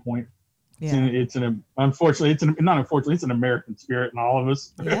at some point. Yeah. It's an American spirit in all of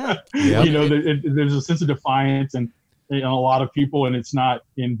us. Yeah. There's a sense of defiance and a lot of people, and it's not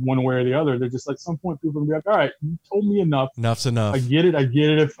in one way or the other. They're just like, some point people will be like, all right, you told me enough. Enough's enough. I get it.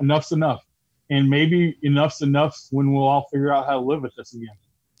 If enough's enough. And maybe enough's enough when we'll all figure out how to live with this again.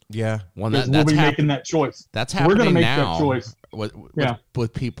 Yeah. Well, we'll be making that choice. That's happening. We're going to make now that choice.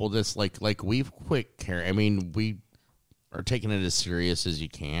 With people just like we've quit caring. I mean, we are taking it as serious as you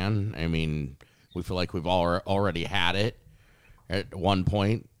can. I mean, we feel like we've already had it at one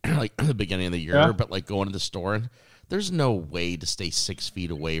point, like at the beginning of the year, but like going to the store, and there's no way to stay 6 feet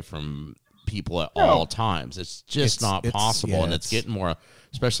away from people at all times. It's just not possible. And it's getting more,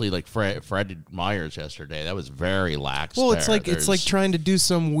 especially like Fred Myers yesterday. That was very lax. Well, it's like trying to do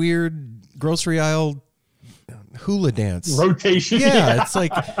some weird grocery aisle hula dance rotation. Yeah. It's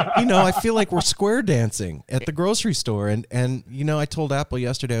like, I feel like we're square dancing at the grocery store. And I told Apple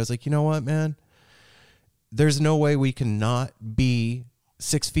yesterday, I was like, you know what, man? There's no way we can not be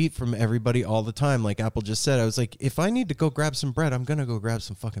 6 feet from everybody all the time. Like Apple just said, I was like, if I need to go grab some bread, I'm going to go grab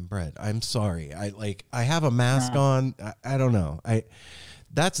some fucking bread. I'm sorry. I have a mask on. I don't know.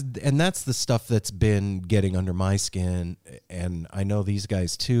 That's the stuff that's been getting under my skin. And I know these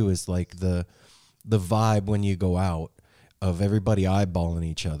guys too, is like the vibe when you go out of everybody eyeballing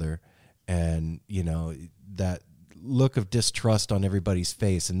each other, and that look of distrust on everybody's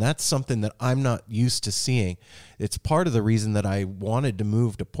face. And that's something that I'm not used to seeing. It's part of the reason that I wanted to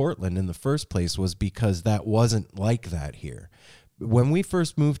move to Portland in the first place, was because that wasn't like that here. When we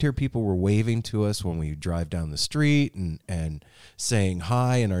first moved here, people were waving to us when we drive down the street and saying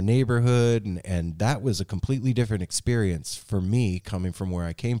hi in our neighborhood. And that was a completely different experience for me, coming from where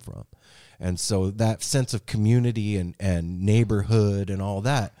I came from. And so that sense of community and neighborhood and all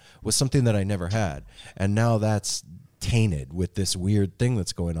that was something that I never had. And now that's tainted with this weird thing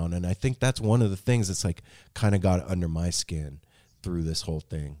that's going on. And I think that's one of the things that's like kind of got under my skin through this whole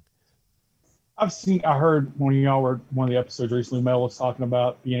thing. I heard one of the episodes recently, Mel was talking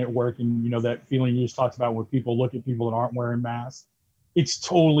about being at work, and that feeling you just talked about when people look at people that aren't wearing masks. It's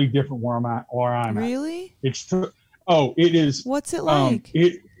totally different where I'm at. Really? It is. What's it like?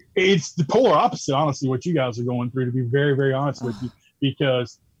 It's the polar opposite, honestly, what you guys are going through, to be very, very honest with you,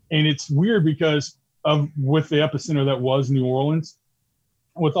 and it's weird because with the epicenter that was New Orleans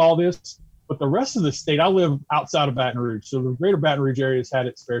with all this, but the rest of the state, I live outside of Baton Rouge. So the greater Baton Rouge area has had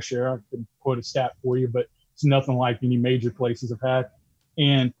its fair share. I can quote a stat for you, but it's nothing like any major places have had.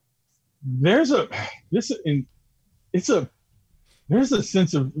 And there's a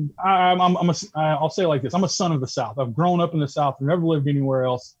sense of, I'll say it like this. I'm a son of the South. I've grown up in the South. I've never lived anywhere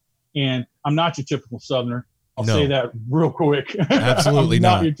else. And I'm not your typical Southerner. I'll say that real quick. Absolutely I'm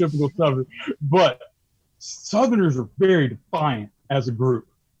not your typical Southerner. But Southerners are very defiant as a group.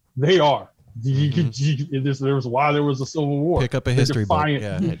 They are. There was why there was a Civil War. Pick up a history book.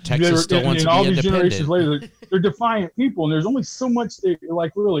 Yeah. Texas still wants to be independent. These generations later, they're defiant people. And there's only so much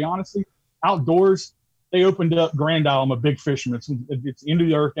really, honestly, outdoors. They opened up Grand Isle. I'm a big fisherman. It's the end of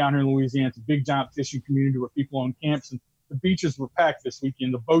the earth down here in Louisiana. It's a big, giant fishing community where people own camps, and the beaches were packed this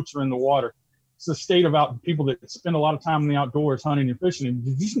weekend. The boats are in the water. It's a state of people that spend a lot of time in the outdoors hunting and fishing, and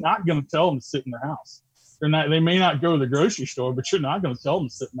you're just not going to tell them to sit in their house. They may not go to the grocery store, but you're not going to tell them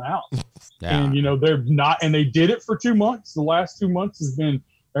to sit in the house. Yeah. And, they're not, and they did it for 2 months. The last 2 months has been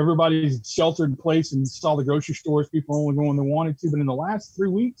everybody's sheltered in place, and saw the grocery stores. People only going when they wanted to. But in the last 3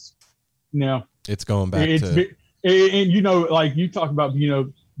 weeks, no. It's going back to... And, like you talk about,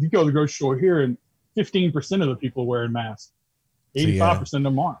 you go to the grocery store here, and 15% of the people are wearing masks. 85% of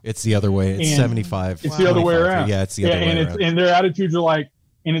them aren't. It's the other way. It's 75. It's the other way around. Yeah, it's the other way around. And their attitudes are like,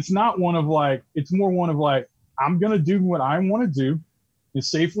 and it's not one of like, it's more one of like, I'm going to do what I want to do as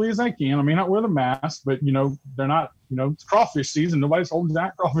safely as I can. I may not wear the mask, but, they're not, it's crawfish season. Nobody's holding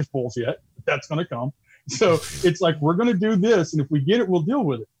giant crawfish bowls yet. That's going to come. So it's like, we're going to do this. And if we get it, we'll deal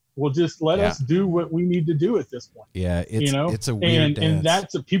with it. We'll just let us do what we need to do at this point. Yeah. It's a weird dance. And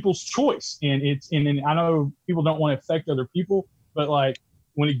that's a people's choice. And I know people don't want to affect other people, but like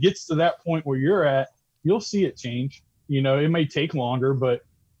when it gets to that point where you're at, you'll see it change. You know, it may take longer, but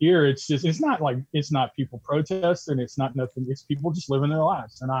here it's not people protesting. It's not nothing. It's people just living their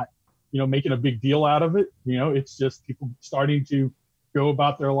lives. They're not, making a big deal out of it. It's just people starting to go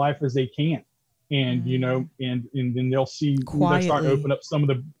about their life as they can. And, and then they'll see, they're starting to open up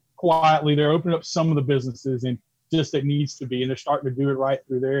they're opening up some of the businesses and just it needs to be, and they're starting to do it right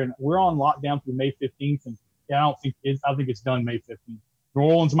through there. And we're on lockdown through May 15th. And I think it's done May 15th. New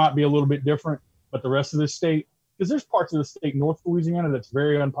Orleans might be a little bit different, but the rest of the state, because there's parts of the state, North Louisiana, that's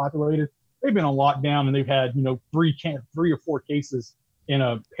very unpopulated. They've been on lockdown and they've had, 3 or 4 cases in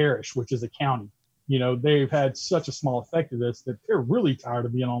a parish, which is a county. They've had such a small effect of this that they're really tired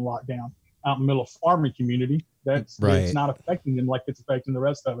of being on lockdown out in the middle of farming community. That's right. It's not affecting them like it's affecting the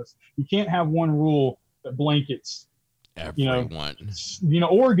rest of us. You can't have one rule that blankets everyone.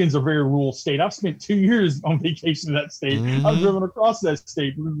 Oregon's a very rural state. I've spent 2 years on vacation in that state. Mm-hmm. I've driven across that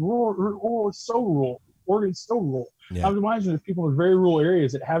state. Rural is so rural. Oregon's so rural. Yeah. I would imagine if people in very rural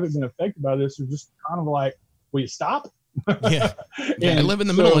areas that haven't been affected by this are just kind of like, will you stop? Yeah. I live in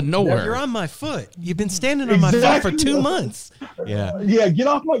the middle of nowhere. You're on my foot. You've been standing on my foot for 2 months. Yeah. Yeah. Get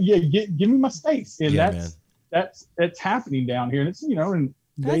off my. Yeah. Give me my space. And Yeah, that's happening down here. And it's and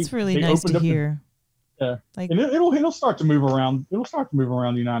that's really nice to hear. Yeah. And it'll start to move around. It'll start to move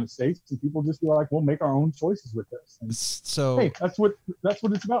around the United States, and people just be like, "We'll make our own choices with this." And so hey, that's what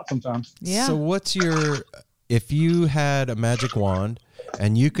it's about sometimes. Yeah. So if you had a magic wand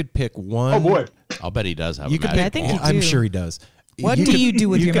and you could pick one? Oh boy. I'll bet he does have You a could magic I think wand. you I'm do. sure he does. What do you do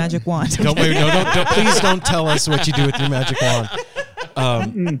with your magic wand? Don't, please don't tell us what you do with your magic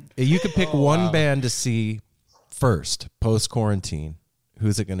wand. You could pick one band to see first, post-quarantine.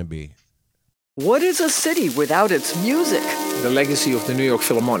 Who's it going to be? What is a city without its music? The legacy of the New York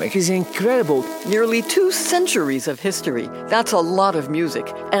Philharmonic is incredible. Nearly 2 centuries of history. That's a lot of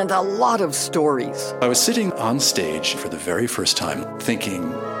music and a lot of stories. I was sitting on stage for the very first time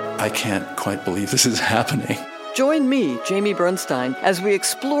thinking, I can't quite believe this is happening. Join me, Jamie Bernstein, as we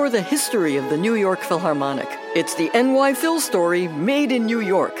explore the history of the New York Philharmonic. It's the NY Phil story made in New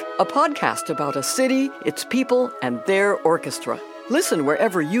York, a podcast about a city, its people, and their orchestra. Listen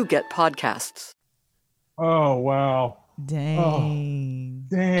wherever you get podcasts. Oh, wow. Dang.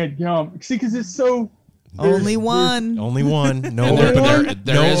 Dadgum. See, because it's so... Only one. Only one. No There opener.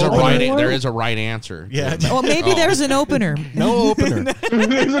 there is a right answer. Yeah. Well, maybe there's an opener. No opener.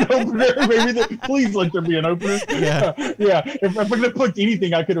 There's an opener. Maybe please let there be an opener. Yeah. Yeah. If I could have picked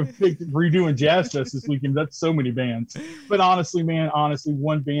anything, I could have picked redoing Jazz Fest this weekend. That's so many bands. But honestly,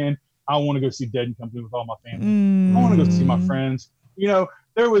 one band, I want to go see Dead and Company with all my family. I want to go see my friends.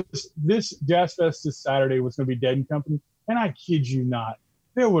 There was this Jazz Fest this Saturday was going to be Dead and Company, and I kid you not,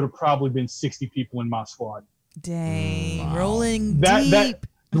 there would have probably been 60 people in my squad. Dang. Wow. Rolling deep. That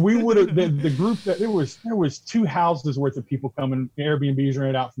we would have the group that there was 2 houses worth of people coming. Airbnbs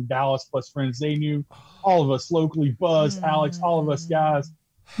rented out from Dallas, plus friends they knew. All of us locally, Buzz, Alex, all of us guys.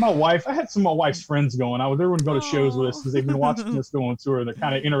 My wife, I had some of my wife's friends going. Everyone go to shows with us because they've been watching us go on tour. They're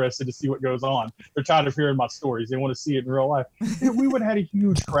kind of interested to see what goes on. They're tired of hearing my stories. They want to see it in real life. We would have had a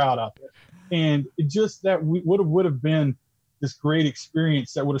huge crowd out there, and it just that would have been this great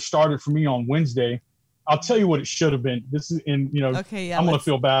experience that would have started for me on Wednesday. I'll tell you what it should have been. This is Okay, yeah, I'm going to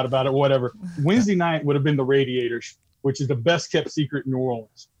feel bad about it, whatever. Wednesday night would have been the Radiators, which is the best kept secret in New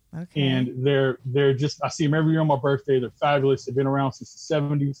Orleans. Okay. And they're just, I see them every year on my birthday. They're fabulous. They've been around since the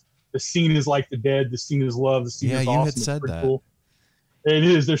 70s. The scene is like the Dead. The scene is love. The scene is awesome. Yeah, you had It's said pretty that. Cool. It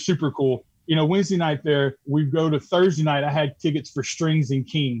is. They're super cool. Wednesday night there, we go to Thursday night. I had tickets for Strings and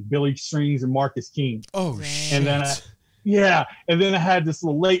King, Billy Strings and Marcus King. Oh, Dang. shit. And then and then I had this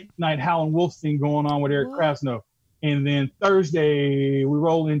little late night Howlin' Wolf thing going on with Eric Krasno. And then Thursday, we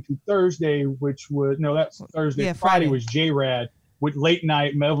roll into Thursday, that's Thursday. Yeah, Friday Friday was J-Rad with late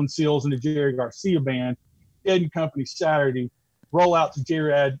night Melvin Seals and the Jerry Garcia band. Dead and Company Saturday, roll out to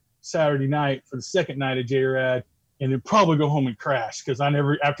J-Rad Saturday night for the second night of J-Rad, and then probably go home and crash because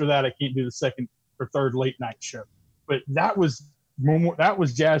after that I can't do the second or third late night show. But that was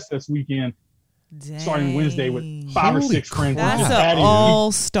Jazz Fest weekend. Dang. Starting Wednesday with 5 or 6 friends. That's Daddy. an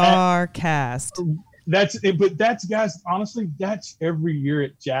all-star cast. That's it, but that's, guys, honestly, that's every year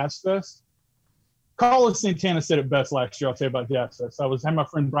at Jazz Fest. Carlos Santana said it best last year. I'll tell you about Jazz Fest. I had my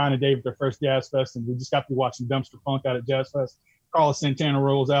friend Brian and Dave at their first Jazz Fest, and we just got to be watching Dumpster Funk out at Jazz Fest. Carlos Santana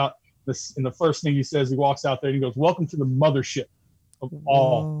rolls out, and the first thing he says, he walks out there and he goes, "Welcome to the mothership of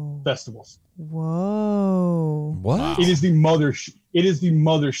all festivals." Whoa. What? It is the mothership. It is the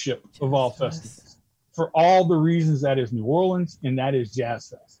mothership of all festivals. For all the reasons that is New Orleans and that is Jazz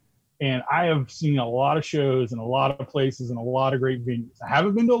Fest. And I have seen a lot of shows in a lot of places and a lot of great venues. I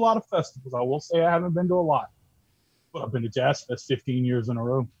haven't been to a lot of festivals. I will say I haven't been to a lot. But I've been to Jazz Fest 15 years in a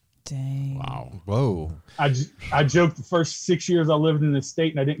row. Dang. Wow. Whoa. I joked the first 6 years I lived in the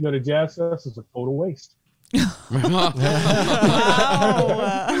state and I didn't go to Jazz Fest was a total waste. Wow.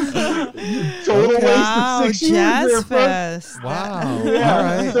 Total waste of 6 years Jazz there, Fest. Wow. Yeah. All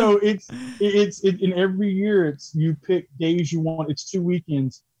right. So it's in every year it's you pick days you want. It's 2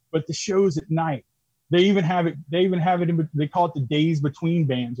 weekends, but the show's at night. They even have it in, they call it the days between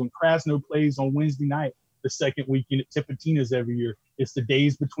bands. When Krasno plays on Wednesday night, the second weekend at Tipitina's every year, it's the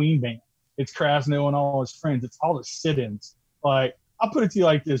days between bands. It's Krasno and all his friends. It's all the sit-ins. Like, I'll put it to you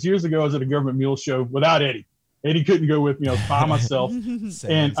like this. Years ago, I was at a government mule show without Eddie. Eddie couldn't go with me. I was by myself.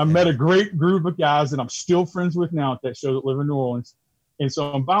 And I met a great group of guys that I'm still friends with now at that show that live in New Orleans. And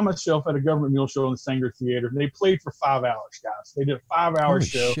so I'm by myself at a government mule show in the Sanger Theater. And they played for 5 hours, guys. They did a 5-hour Holy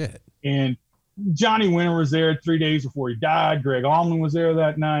show. shit. And Johnny Winter was there 3 days before he died. Greg Allman was there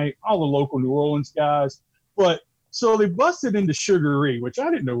that night. All the local New Orleans guys. But so they busted into Sugaree, which I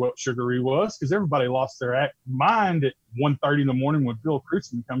didn't know what Sugaree was because everybody lost their mind at 1:30 in the morning when Bill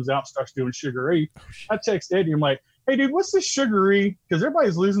Kreutzmann comes out and starts doing Sugaree. I text Eddie. I'm like, hey, dude, what's this Sugaree? Because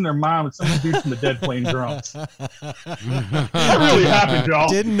everybody's losing their mind with some of the dudes from the Dead playing drums. That really happened, y'all.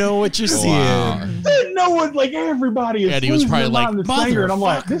 Didn't know what you're seeing. Didn't know what, like, everybody is Eddie was probably like, the singer, and I'm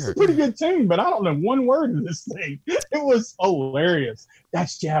like, this is a pretty good tune, but I don't know one word in this thing. It was hilarious.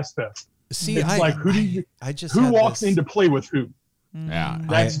 That's Jazz Fest. See, it's like, who walks in to play with who? Yeah.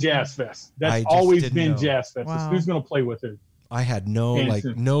 That's Jazz Fest. That's I always didn't been know. Jazz Fest. Wow. It's who's going to play with who. I had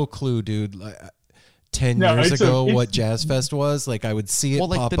no clue, dude. Like 10 No, years it's ago, what Jazz Fest was. Like, I would see it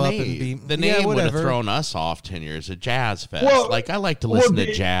pop up and be the name would have thrown us off 10 years at Jazz Fest. Well, like, I like to listen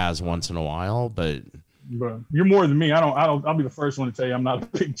to jazz once in a while, but you're more than me. I'll be the first one to tell you I'm not a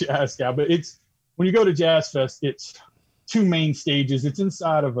big jazz guy, but it's when you go to Jazz Fest, it's 2 main stages. It's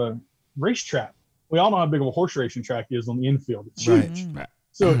inside of a racetrack. We all know how big of a horse racing track is on the infield. It's huge. Right.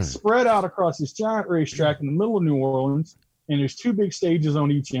 So it's spread out across this giant racetrack in the middle of New Orleans, and there's 2 big stages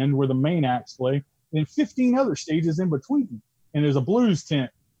on each end where the main acts play, and 15 other stages in between. And there's a blues tent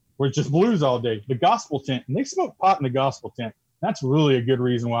where it's just blues all day, the gospel tent, and they smoke pot in the gospel tent. That's really a good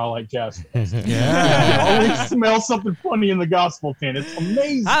reason why I like Jazz Fest. Yeah. You always smell something funny in the gospel tent. It's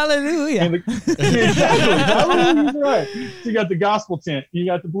amazing. Hallelujah. Exactly. Hallelujah's right. So you got the gospel tent, you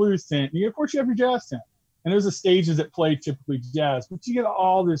got the blues tent, and of course you have your jazz tent. And there's the stages that play typically jazz, but you get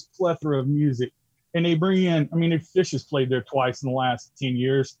all this plethora of music. And they bring in, Fish has played there twice in the last 10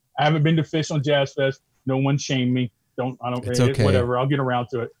 years. I haven't been to Fish on Jazz Fest. No one shamed me. It's okay. Whatever. I'll get around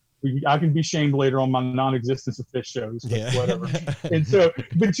to it. I can be shamed later on my non-existence of Fish shows, whatever. And so,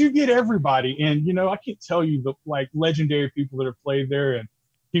 but you get everybody. And, I can't tell you the legendary people that have played there and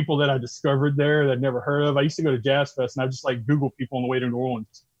people that I discovered there that I'd never heard of. I used to go to Jazz Fest and I just Google people on the way to New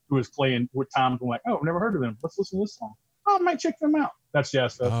Orleans who was playing what times. I'm like, oh, I've never heard of them. Let's listen to this song. Oh, I might check them out. That's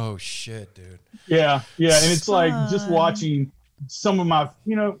Jazz Fest. Oh, shit, dude. Yeah. And it's like just watching some of my,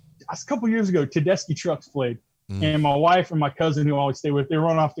 a couple years ago, Tedeschi Trucks played. And my wife and my cousin who I always stay with, they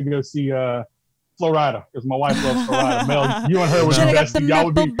run off to go see Florida because my wife loves Florida. Mel, you and her would be best.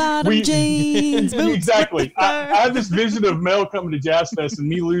 Y'all would be jeans, exactly. I have this vision of Mel coming to Jazz Fest and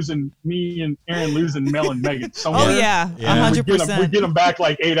me and Aaron losing Mel and Megan somewhere. Oh yeah, 100%. We get them back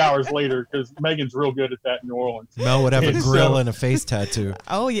 8 hours later because Megan's real good at that in New Orleans. Mel would have a grill and a face tattoo.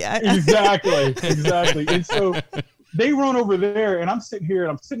 Oh yeah, exactly. And so they run over there, and I'm sitting here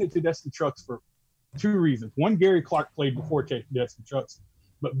and I'm sitting at Tedeschi Trucks for 2 reasons. One, Gary Clark played before Tedeschi Trucks,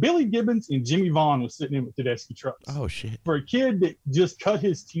 but Billy Gibbons and Jimmy Vaughn was sitting in with Tedeschi Trucks. Oh shit! For a kid that just cut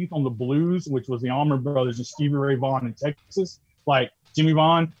his teeth on the blues, which was the Allman Brothers and Stevie Ray Vaughan in Texas, Jimmy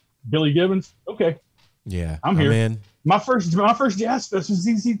Vaughn, Billy Gibbons. Okay, yeah, I'm here. In. My first Jazz Fest was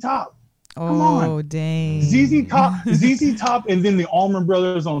ZZ Top. Come on. Oh dang! ZZ Top, and then the Allman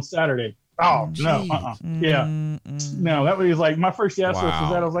Brothers on Saturday. Oh no! Yeah, no. That was my first Jazz Fest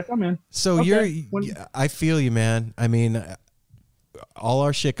was that. I was like, I'm in. So I feel you, man. All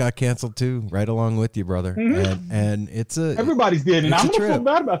our shit got canceled too, right along with you, brother. Mm-hmm. And everybody's did, and I'm gonna feel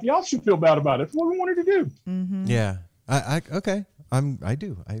bad about it. Y'all should feel bad about it. It's what we wanted to do. Mm-hmm. Yeah, okay. I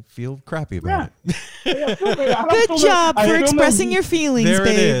do. I feel crappy about it. Yeah, good job for expressing your feelings, there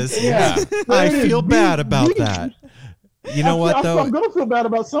babe. It is. Yeah, I feel bad about that. You know what though? I'm gonna feel bad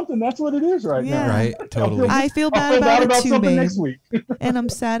about something. That's what it is right now. Right, totally. I feel bad about it too, something babe. next week. And I'm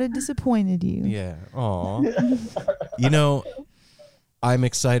sad and disappointed you. Yeah. Aw. I'm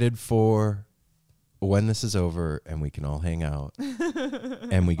excited for when this is over and we can all hang out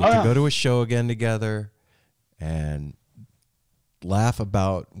and we get to go to a show again together and laugh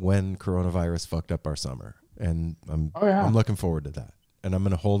about when coronavirus fucked up our summer, and I'm looking forward to that. And I'm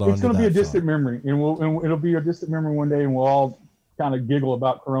going to hold on to that. It's going to be a distant memory, and it'll be a distant memory one day, and we'll all kind of giggle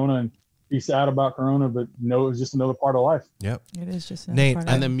about Corona and be sad about Corona, but no, it's just another part of life. Yep, it is just Nate, part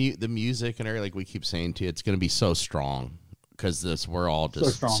of and the music and everything, like we keep saying to you, it's going to be so strong because we're all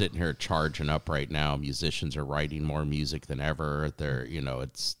just sitting here charging up right now. Musicians are writing more music than ever. They're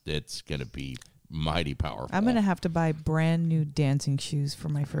it's going to be mighty powerful. I'm gonna have to buy brand new dancing shoes for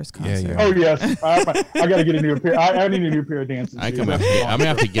my first concert. Yeah. Oh yes, I got to get a new pair. I need a new pair of dancing shoes. I'm gonna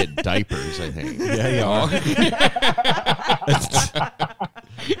have to get diapers. I think. Yeah, you are.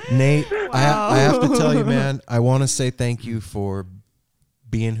 Nate, I have to tell you, man, I want to say thank you for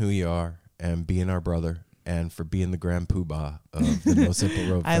being who you are and being our brother, and for being the grand Poobah of the No Simple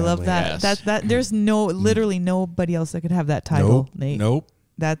Road family. I love that. Yes. That there's literally nobody else that could have that title, Nate. Nope.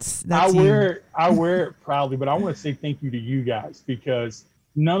 That's I you. wear it proudly, but I want to say thank you to you guys, because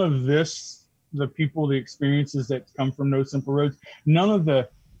none of this, the people, the experiences that come from No Simple Roads, none of the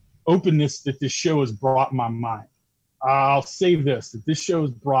openness that this show has brought my mind. I'll say this, that this show has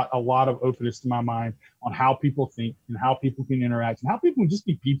brought a lot of openness to my mind on how people think and how people can interact and how people can just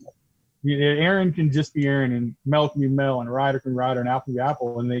be people. Aaron can just be Aaron, and Mel can be Mel, and Ryder can Ryder, and Apple can be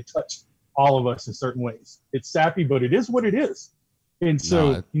Apple, and they touch all of us in certain ways. It's sappy, but it is what it is. And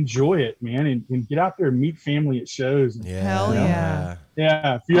so enjoy it, man, and get out there and meet family at shows. Hell yeah.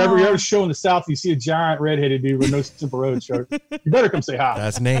 Yeah. If you ever show in the South, you see a giant redheaded dude with No Simple Road shirt, you better come say hi.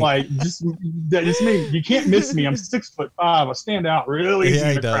 That's Nate. Like, just me. You can't miss me. I'm 6'5". I stand out really.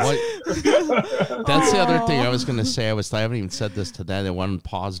 Yeah, he does. That's the other thing I was going to say. I haven't even said this today. The one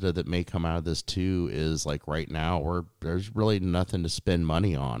positive that may come out of this too is, like, right now there's really nothing to spend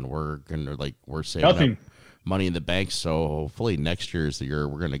money on. We're saving Nothing. up money in the bank, so hopefully next year is the year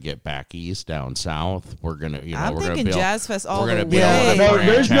we're going to get back east, down south. We're going to, I'm thinking Jazz Fest all the way. Be able to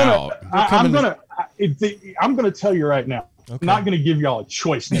branch out. I'm going to tell you right now. Okay. I'm not going to give y'all a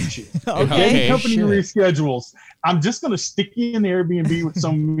choice next year. Okay. If the company reschedules, I'm just going to stick you in the Airbnb with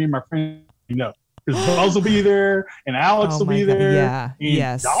some of me and my friends. Because Buzz will be there, and Alex will be there. Yeah. And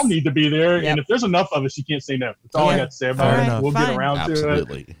yes. y'all need to be there. Yep. And if there's enough of us, you can't say no. That's all I got to say about it. We'll get around to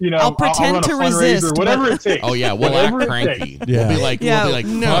it. I'll pretend to resist. Whatever it takes. Oh yeah, we'll act cranky. Yeah. We'll be like,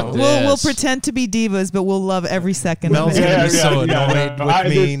 no. We'll pretend to be divas, but we'll love every second. Mel's of it. gonna be so annoyed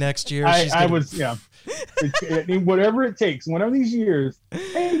with me next year. Whatever it takes. One of these years,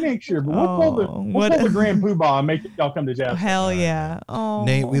 hey, make sure. But we'll pull the grand Poobah and make y'all come to Jazz. Hell yeah! Oh,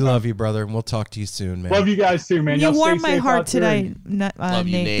 Nate, we love you, brother, and we'll talk to you soon, man. Love you guys too, man. You warmed my heart today, Nate.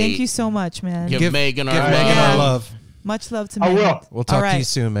 Nate. Thank you so much, man. Give Megan our love. Much love to I Megan. will. We'll talk to you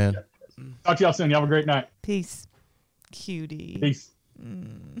soon, man. Talk to y'all soon. You have a great night. Peace, cutie. Peace.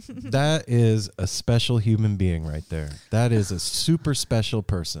 That is a special human being right there. That is a super special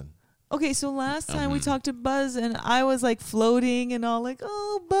person. Okay, so last time we talked to Buzz, and I was like floating and all like,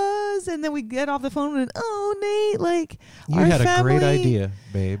 oh, Buzz. And then we get off the phone and, oh, Nate, like, you had a great idea,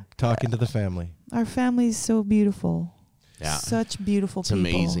 babe, talking to the family. Our family's so beautiful. Yeah. Such beautiful people.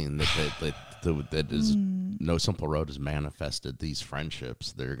 It's amazing that is No Simple Road has manifested these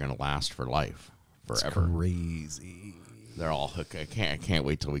friendships that are going to last for life, forever. It's crazy. They're all hooked. I can't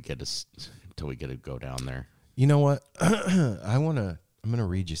wait till we get to go down there. You know what? I'm going to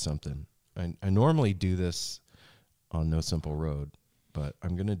read you something. I normally do this on No Simple Road, but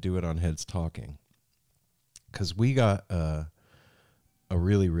I'm going to do it on Heads Talking, because we got a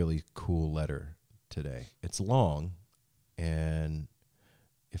really, really cool letter today. It's long, and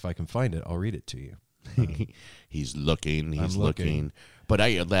if I can find it, I'll read it to you. He's looking. But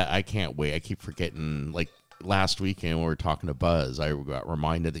I can't wait. I keep forgetting, like, last weekend when we were talking to Buzz, I got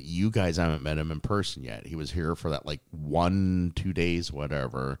reminded that you guys haven't met him in person yet. He was here for that 1-2 days,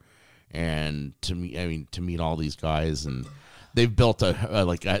 whatever. And to meet all these guys, and they've built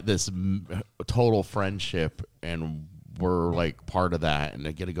this total friendship, and we're part of that. And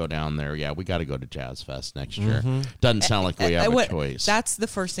I get to go down there. Yeah, we got to go to Jazz Fest next year. Doesn't sound like we have a choice. That's the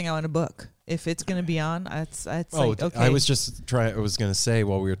first thing I want to book. If it's going to be on, it's okay. I was going to say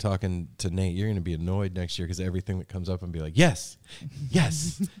while we were talking to Nate, you're going to be annoyed next year because everything that comes up and be like, yes.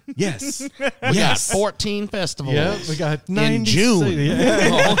 We got 14 festivals. Yeah, we got 90 in June.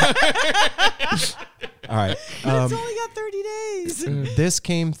 Yeah. All right. It's only got 30 days. This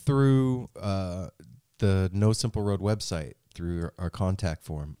came through the No Simple Road website, through our contact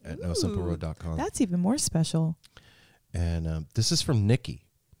form at nosimpleroad.com. That's even more special. And this is from Nikki.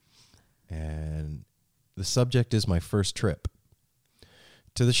 And the subject is my first trip.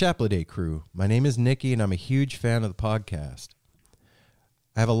 To the Chapladay crew, my name is Nikki, and I'm a huge fan of the podcast.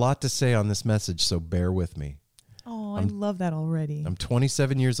 I have a lot to say on this message, so bear with me. Aww. Oh, I love that already. I'm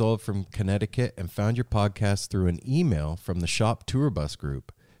 27 years old from Connecticut and found your podcast through an email from the Shop Tour Bus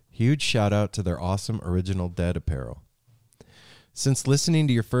group. Huge shout out to their awesome original Dead apparel. Since listening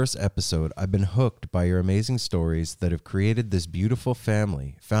to your first episode, I've been hooked by your amazing stories that have created this beautiful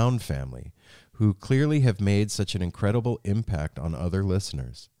found family, who clearly have made such an incredible impact on other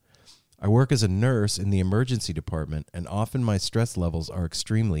listeners. I work as a nurse in the emergency department, and often my stress levels are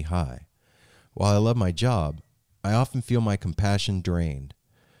extremely high. While I love my job, I often feel my compassion drained.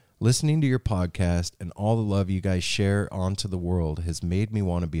 Listening to your podcast and all the love you guys share onto the world has made me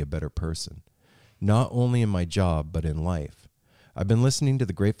want to be a better person, not only in my job, but in life. I've been listening to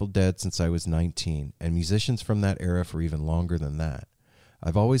the Grateful Dead since I was 19, and musicians from that era for even longer than that.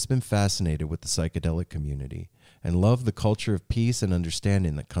 I've always been fascinated with the psychedelic community and love the culture of peace and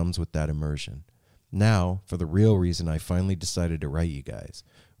understanding that comes with that immersion. Now, for the real reason I finally decided to write you guys,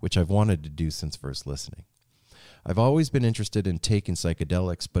 which I've wanted to do since first listening. I've always been interested in taking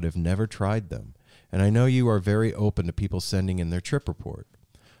psychedelics, but have never tried them, and I know you are very open to people sending in their trip report.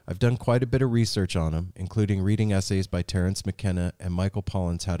 I've done quite a bit of research on them, including reading essays by Terence McKenna and Michael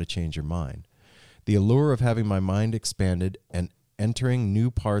Pollan's How to Change Your Mind. The allure of having my mind expanded and entering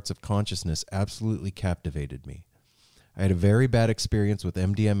new parts of consciousness absolutely captivated me. I had a very bad experience with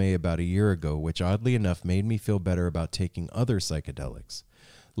MDMA about a year ago, which oddly enough made me feel better about taking other psychedelics.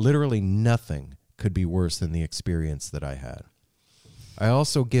 Literally nothing could be worse than the experience that I had. I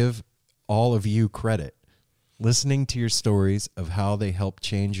also give all of you credit. Listening to your stories of how they help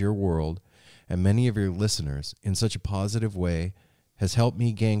change your world and many of your listeners in such a positive way has helped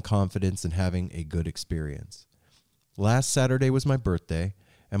me gain confidence in having a good experience. Last Saturday was my birthday,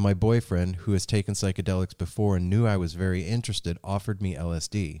 and my boyfriend, who has taken psychedelics before and knew I was very interested, offered me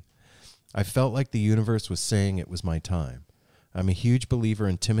LSD. I felt like the universe was saying it was my time. I'm a huge believer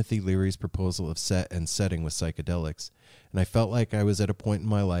in Timothy Leary's proposal of set and setting with psychedelics, and I felt like I was at a point in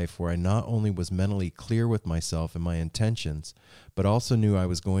my life where I not only was mentally clear with myself and my intentions, but also knew I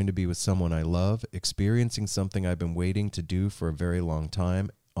was going to be with someone I love, experiencing something I've been waiting to do for a very long time,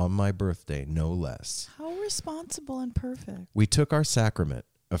 on my birthday, no less. How responsible and perfect. We took our sacrament,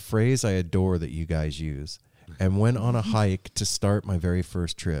 a phrase I adore that you guys use, and went on a hike to start my very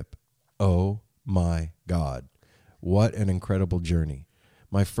first trip. Oh my God. What an incredible journey.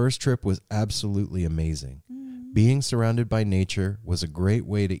 My first trip was absolutely amazing. Being surrounded by nature was a great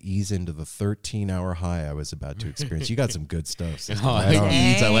way to ease into the 13-hour high I was about to experience. You got some good stuff. I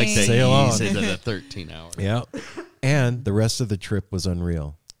like that. Sail on. Ease into the 13 hours. Yeah. And the rest of the trip was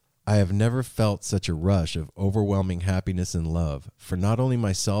unreal. I have never felt such a rush of overwhelming happiness and love for not only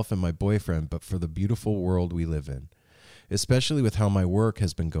myself and my boyfriend, but for the beautiful world we live in. Especially with how my work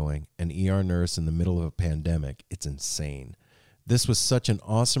has been going, an ER nurse in the middle of a pandemic. It's insane. This was such an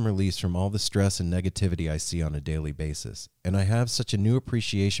awesome release from all the stress and negativity I see on a daily basis. And I have such a new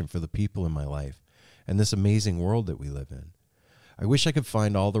appreciation for the people in my life and this amazing world that we live in. I wish I could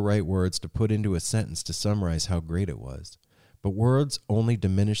find all the right words to put into a sentence to summarize how great it was. But words only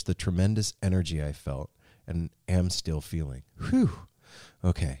diminish the tremendous energy I felt and am still feeling. Whew.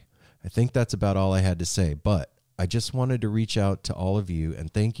 Okay. I think that's about all I had to say, but I just wanted to reach out to all of you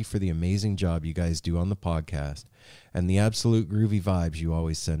and thank you for the amazing job you guys do on the podcast and the absolute groovy vibes you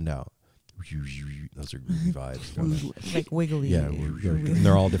always send out. Those are groovy vibes. Like wiggly. Yeah, and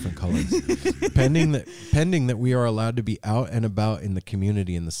they're all different colors. Pending that we are allowed to be out and about in the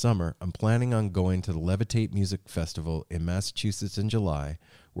community in the summer, I'm planning on going to the Levitate Music Festival in Massachusetts in July,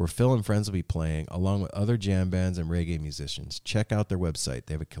 where Phil and friends will be playing, along with other jam bands and reggae musicians. Check out their website.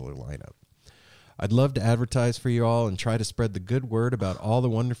 They have a killer lineup. I'd love to advertise for you all and try to spread the good word about all the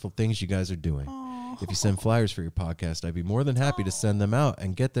wonderful things you guys are doing. Aww. If you send flyers for your podcast, I'd be more than happy to send them out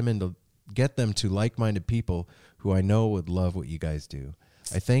and get them to like-minded people who I know would love what you guys do.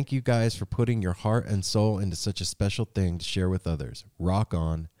 I thank you guys for putting your heart and soul into such a special thing to share with others. Rock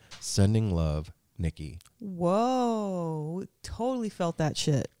on. Sending love, Nikki. Whoa. Totally felt that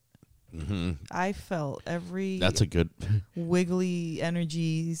shit. Mm-hmm. I felt every... That's a good... wiggly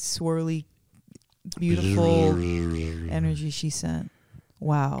energy, swirly, beautiful energy she sent.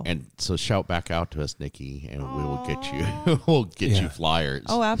 Wow. And so shout back out to us, Nikki, and we will get you we'll get you flyers.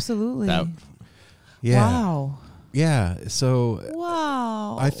 Oh, absolutely. Yeah. Wow. Yeah. So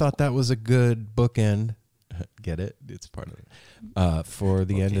wow. I thought that was a good bookend. Get it? It's part of it. For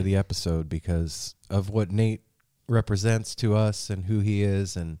the end of the episode because of what Nate represents to us and who he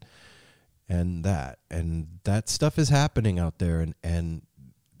is and that stuff is happening out there and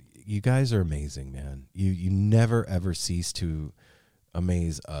you guys are amazing, man. You never ever cease to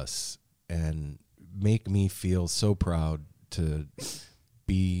amaze us and make me feel so proud to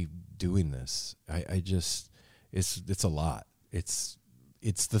be doing this. it's a lot. It's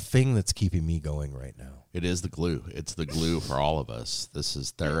the thing that's keeping me going right now. It is the glue. It's the glue for all of us. This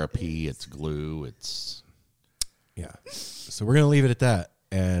is therapy. It's glue. It's yeah. So we're gonna leave it at that,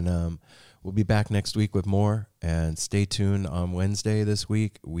 and we'll be back next week with more. And stay tuned on Wednesday this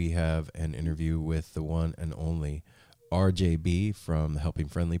week. We have an interview with the one and only RJB from the Helping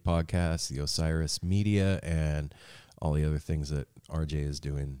Friendly podcast, the Osiris Media, and all the other things that RJ is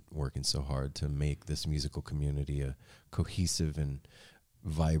doing, working so hard to make this musical community a cohesive and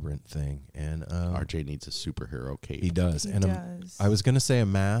vibrant thing. And RJ needs a superhero cape. he does. He and does. I was gonna say a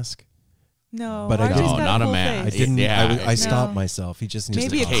mask, No, but I RJ's don't. got a Not a full man. I face. didn't. Yeah. I stopped No. myself. He just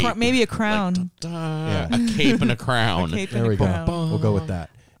needs Maybe to a maybe a crown. Yeah. A cape and a crown. A cape There and we a go. crown. We'll go with that.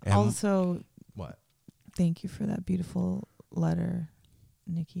 And Also, what? thank you for that beautiful letter,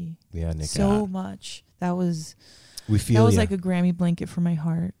 Nikki. Yeah, Nick. So much. That was we feel like ya. a Grammy blanket for my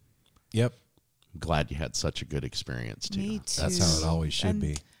heart. Yep. Glad you had such a good experience too. Me too. That's how it always should And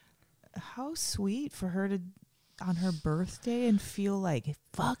be. How sweet for her to, on her birthday, and feel like,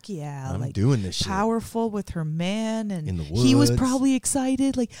 fuck yeah, I'm like doing this shit. powerful with her man, and In the he was woods. probably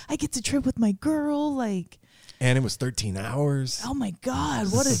excited. Like, I get to trip with my girl. Like, And it was 13 hours. oh my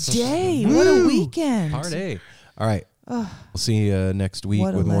God, what a day. What a weekend. Party. All right. We'll see you next week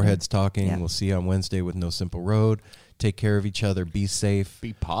What a with more letter. Heads Talking. Yeah. We'll see you on Wednesday with No Simple Road. Take care of each other. Be safe.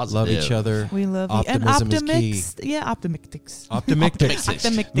 Be positive. Love each other. We love Optimism you. is And key. optimistics.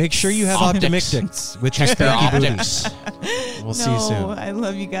 Optimictics. Make sure you have Optics. optimictics with your Check their stanky optics. booties. We'll see you soon. I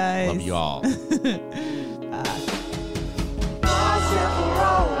love you guys. Love you all.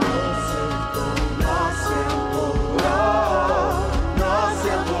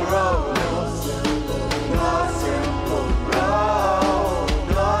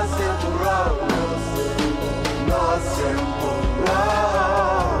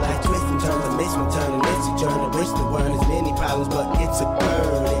 Like twist and turn, the mission turn, and it's a journey. Wish the world has many problems, but it's a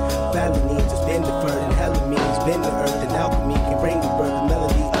burden. Family needs has been deferred, and hell of me has been the earth, and alchemy can bring the birth, the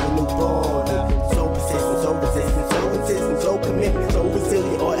melody of a new born. So persistent, so resistant, so insistent, so commitment, so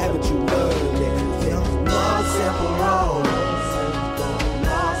resilient, or haven't you learned it? No simple road.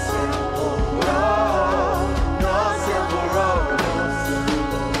 No simple road. No simple road.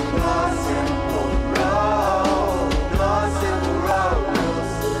 No simple road. No simple road.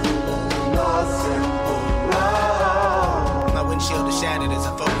 No simple road. My windshield is shattered as I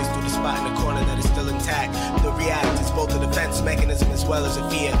focus through the spot in the corner that is still intact. The react is both a defense mechanism as well as a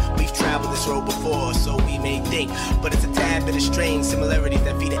fear. We've traveled this road before, so we may think, but it's a tad bit of strange similarities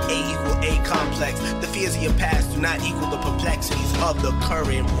that feed an A equal A complex. The fears of your past do not equal the perplexities of the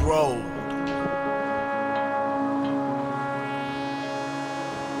current road.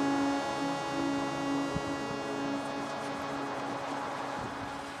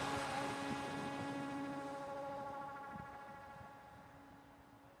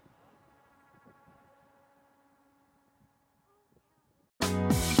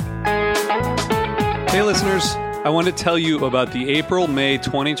 Hey listeners, I want to tell you about the April-May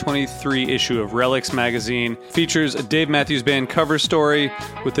 2023 issue of Relics magazine. Features a Dave Matthews Band cover story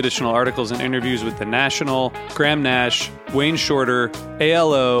with additional articles and interviews with The National, Graham Nash, Wayne Shorter,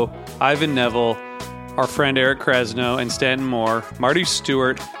 ALO, Ivan Neville, our friend Eric Krasno and Stanton Moore, Marty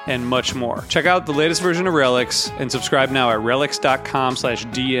Stewart, and much more. Check out the latest version of Relics and subscribe now at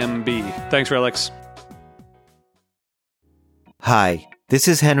relics.com/DMB. Thanks, Relics. Hi, this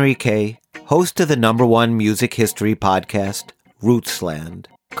is Henry Kay, host of the #1 music history podcast, Rootsland.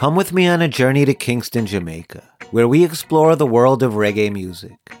 Come with me on a journey to Kingston, Jamaica, where we explore the world of reggae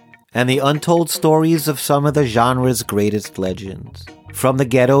music and the untold stories of some of the genre's greatest legends. From the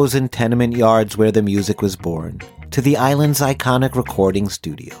ghettos and tenement yards where the music was born, to the island's iconic recording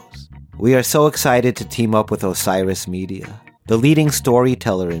studios. We are so excited to team up with Osiris Media, the leading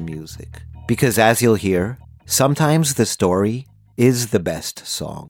storyteller in music, because as you'll hear, sometimes the story is the best song.